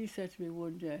she said to me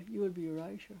one day, "You will be a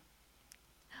writer."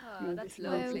 Oh, that's this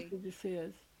man, lovely. Sister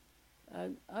DeSales.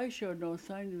 And I showed no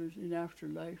sign of it in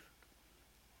afterlife.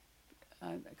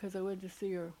 And because I went to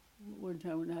see her one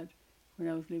time when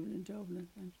I was living in Dublin,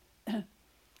 and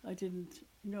I didn't,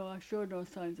 I showed no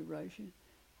signs of writing,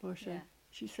 but Yeah.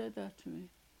 she said that to me,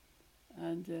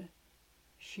 and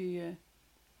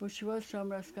but she was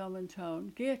from Roscommon town.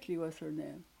 Gately was her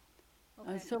name,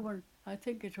 and someone, I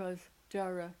think it was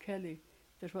Dara Kelly,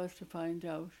 that was to find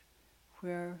out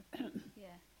where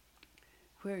Yeah.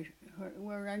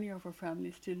 where any of her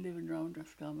family still living around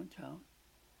Roscommon town,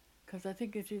 because I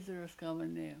think it is a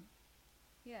Roscommon name,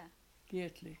 Yeah.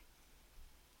 Gately.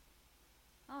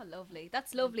 Oh, lovely.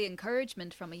 That's lovely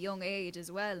encouragement from a young age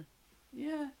as well.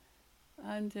 Yeah,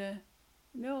 and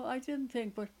no, I didn't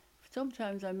think, but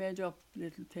sometimes I made up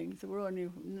little things that were only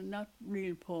not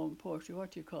real poetry.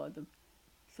 What do you call them,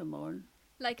 Simone?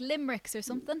 Like limericks or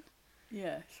something.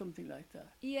 Yeah, something like that.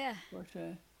 Yeah. But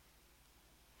it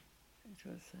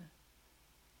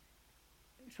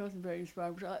wasn't very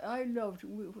inspiring. But I loved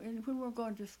when we were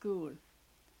going to school.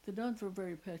 The nuns were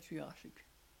very patriotic.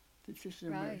 The Sister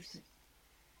of Right. Mercy.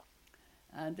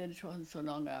 And then it wasn't so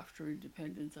long after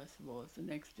independence, I suppose, the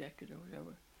next decade or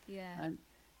whatever. Yeah. And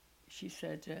she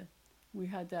said, we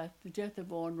had the death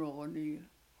of Owen Rowe O'Neill,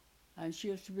 and she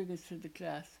used to bring us to the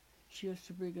class. She used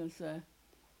to bring us,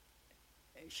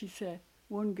 she said,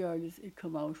 one girl had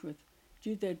come out with,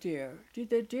 did they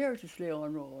dare to slay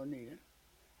Owen Rowe O'Neill?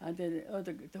 And then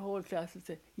the whole class would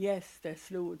say, yes, they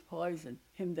slew with poison,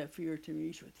 him they feared to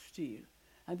meet with steel.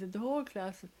 And then the whole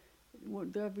class,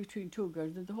 there between two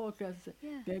girls, and the whole class would say,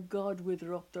 Yeah. may God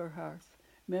wither up their hearts,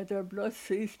 may their blood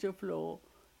cease to flow,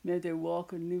 may they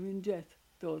walk and live in death,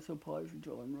 those who poisoned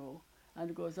Owen Rowe. And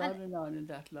it goes on and on in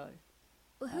that line.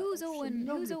 Well, who's it's Owen?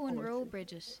 lovely Who's Owen Rowe, poetry.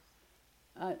 Bridget?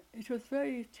 And it was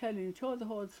very telling, it told the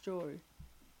whole story.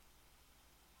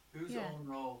 Who's Yeah. Owen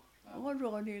Rowe? Owen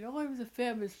Rowe O'Neill, he was a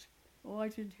famous, I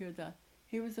didn't hear that.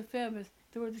 He was a famous,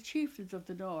 they were the chieftains of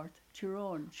the north,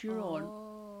 Tyrone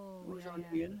Oh, was yeah,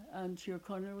 O'Neill, and Tír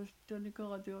Conor was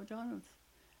Donegal, the O'Donnells.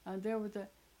 And they were the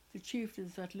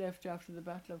chieftains that left after the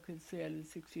Battle of Kinsale in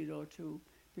 1602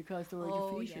 because they were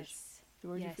defeated. Yes. They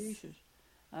were Yes. defeated.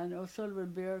 And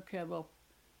O'Sullivan Bear came up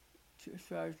as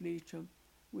far as Leitrim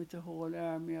with the whole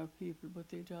army of people, but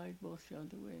they died mostly on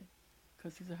the way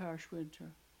because it was a harsh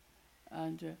winter.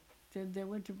 And then they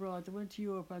went abroad, they went to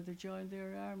Europe and they joined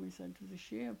their armies, and it was a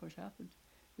shame what happened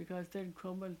because then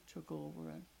Cromwell took over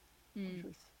and it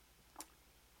was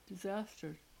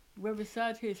disaster. We have a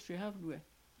sad history, haven't we?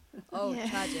 Oh, Yeah.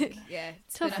 tragic. Yeah,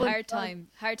 it's Tough been a one.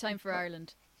 hard time for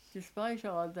Ireland. Despite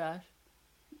all that,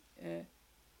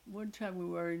 one time we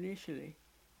were in Italy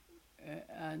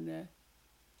and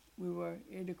we were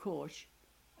in a coach,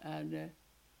 and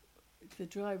the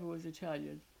driver was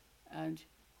Italian, and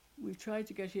we tried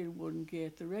to get in one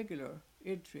gate, the regular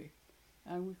entry,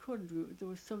 and we couldn't. There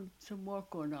was some work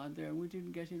going on there, and we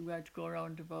didn't get in. We had to go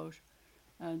around about,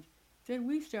 and then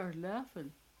we started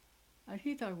laughing, and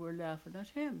he thought we were laughing at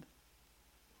him,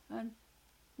 and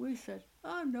we said,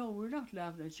 "Oh no, we're not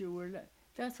laughing at you.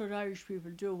 That's what Irish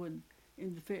people do when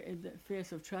in the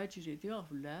face of tragedy. They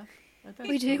often laugh." And that's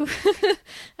We do.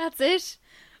 That's it.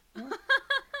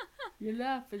 You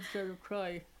laugh instead of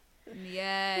cry.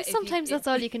 Yeah. if you- Sometimes that's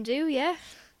all you can do, yeah.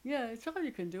 Yeah, it's all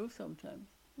you can do sometimes.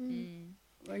 Mm.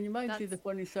 Well, you might see the That's-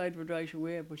 funny side of it right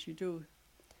away, but you do. you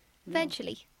know.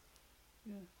 Eventually.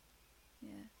 Yeah.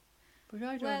 But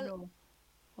I don't Well- know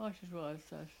what it was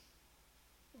that,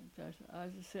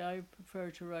 as I say, I prefer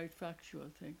to write factual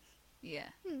things. Yeah.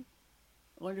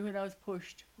 Only when I was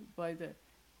pushed by the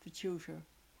tutor,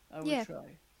 I would Yeah.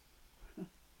 try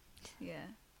Yeah.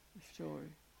 the story.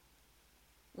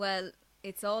 Well,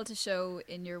 it's all to show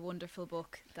in your wonderful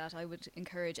book that I would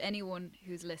encourage anyone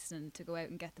who's listening to go out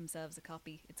and get themselves a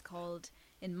copy. It's called,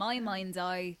 In My Mind's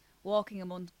Eye, Walking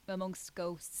Amongst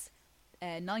Ghosts,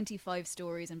 95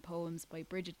 Stories and Poems by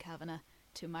Bridget Kavanagh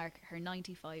to mark her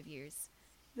 95 years.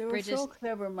 They were Bridget- so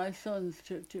clever, my sons,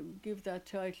 to give that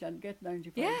title and get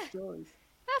 95 Yeah. stories.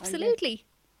 Absolutely.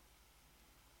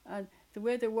 And the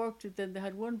way they worked it, then they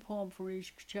had one poem for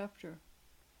each chapter.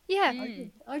 Yeah.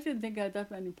 I didn't think I had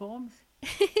that many poems.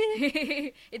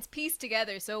 It's pieced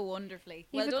together so wonderfully.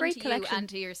 You Well have a done great to you collection. and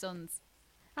to your sons.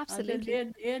 Absolutely.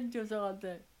 And then Ian does all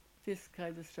this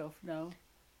kind of stuff now.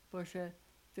 But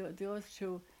those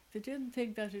two, they didn't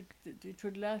think that it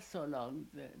would last so long,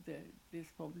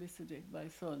 this publicity, my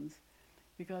sons,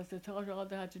 because they thought all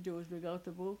they had to do was bring out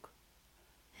the book.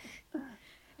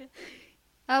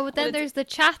 Oh, but then it's- there's the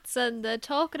chats and the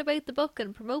talking about the book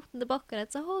and promoting the book, and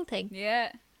it's a whole thing.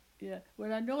 Yeah. Yeah,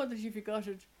 well, I know that if you got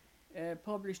it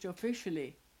published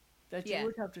officially, that Yeah. you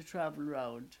would have to travel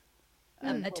around.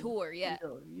 A tour, yeah.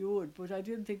 You would, but I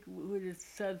didn't think when it's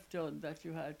self-done that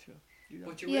you had to. You know.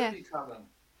 But you Yeah. will be travelling.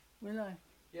 Will I?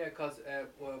 Yeah, because I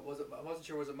wasn't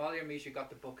sure, was it Molly or Misha got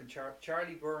the book, and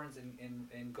Charlie Burns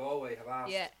in Galway have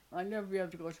asked. Yeah. I'll never be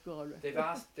able to go to Galway. They've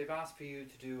asked for you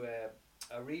to do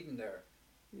a reading there,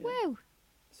 Yeah. Wow.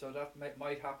 so that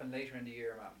might happen later in the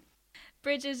year, ma'am.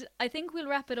 Bridget, I think we'll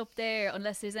wrap it up there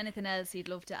unless there's anything else you'd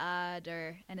love to add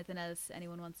or anything else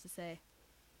anyone wants to say.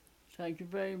 Thank you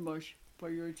very much for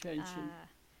your attention. Ah,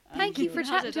 Thank you And for not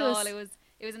chatting at to all. us.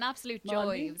 It was an absolute joy.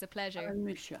 Molly It was a pleasure. And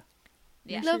Misha.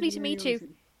 Yeah. Lovely Misha to meet knew you. it.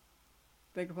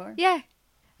 Beg your pardon? Yeah. It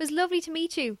was lovely to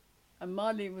meet you. And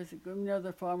Molly was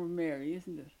another form of Mary,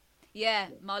 isn't it? Yeah,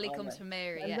 Molly all comes right. from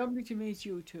Mary. And Yeah. lovely to meet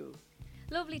you too.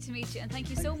 Lovely to meet you, and thank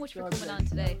you so Thanks, much for God coming bless on you.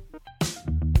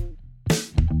 today.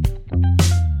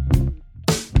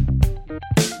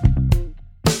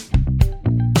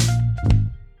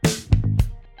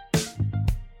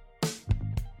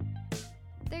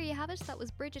 There you have it. That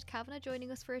was Bridget Kavanagh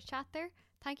joining us for a chat there.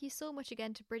 Thank you so much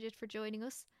again to Bridget for joining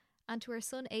us, and to her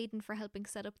son Aidan for helping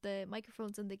set up the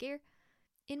microphones and the gear.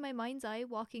 In My Mind's Eye,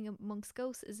 Walking Amongst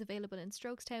Ghosts is available in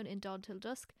Strokestown in Dawn Till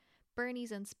Dusk,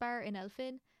 Bernie's and Spar in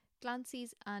Elphin,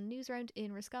 Glancy's and Newsround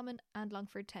in Roscommon and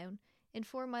Longford Town, in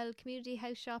 4 Mile Community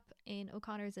House Shop in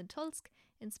O'Connor's in Tulsk,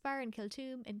 in Spar in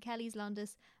Kiltoom, in Kelly's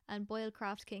Londis and Boyle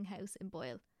Craft King House in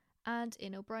Boyle, and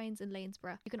in O'Brien's in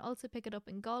Lanesborough. You can also pick it up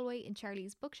in Galway in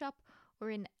Charlie's Bookshop or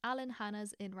in Alan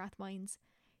Hannah's in Rathmines.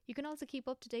 You can also keep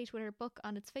up to date with her book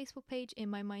on its Facebook page, In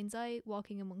My Mind's Eye,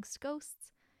 Walking Amongst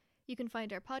Ghosts. You can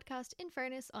find our podcast, In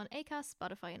Fairness, on Acast,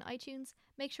 Spotify and iTunes.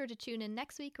 Make sure to tune in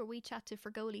next week where we chat to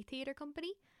Fergoli Theatre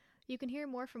Company. You can hear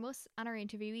more from us and our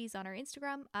interviewees on our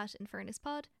Instagram at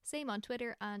InFairnessPod, same on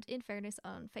Twitter and In Fairness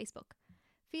on Facebook.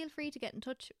 Feel free to get in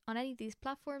touch on any of these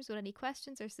platforms with any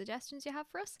questions or suggestions you have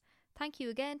for us. Thank you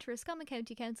again to Roscommon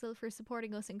County Council for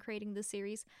supporting us in creating this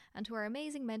series, and to our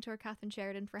amazing mentor Catherine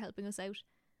Sheridan for helping us out.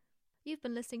 You've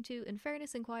been listening to In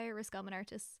Fairness Inquire Roscommon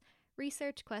Artists.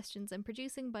 Research, questions and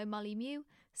producing by Molly Mew.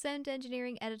 Sound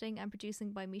engineering, editing and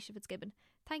producing by Misha Fitzgibbon.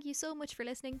 Thank you so much for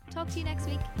listening. Talk to you next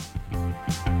week.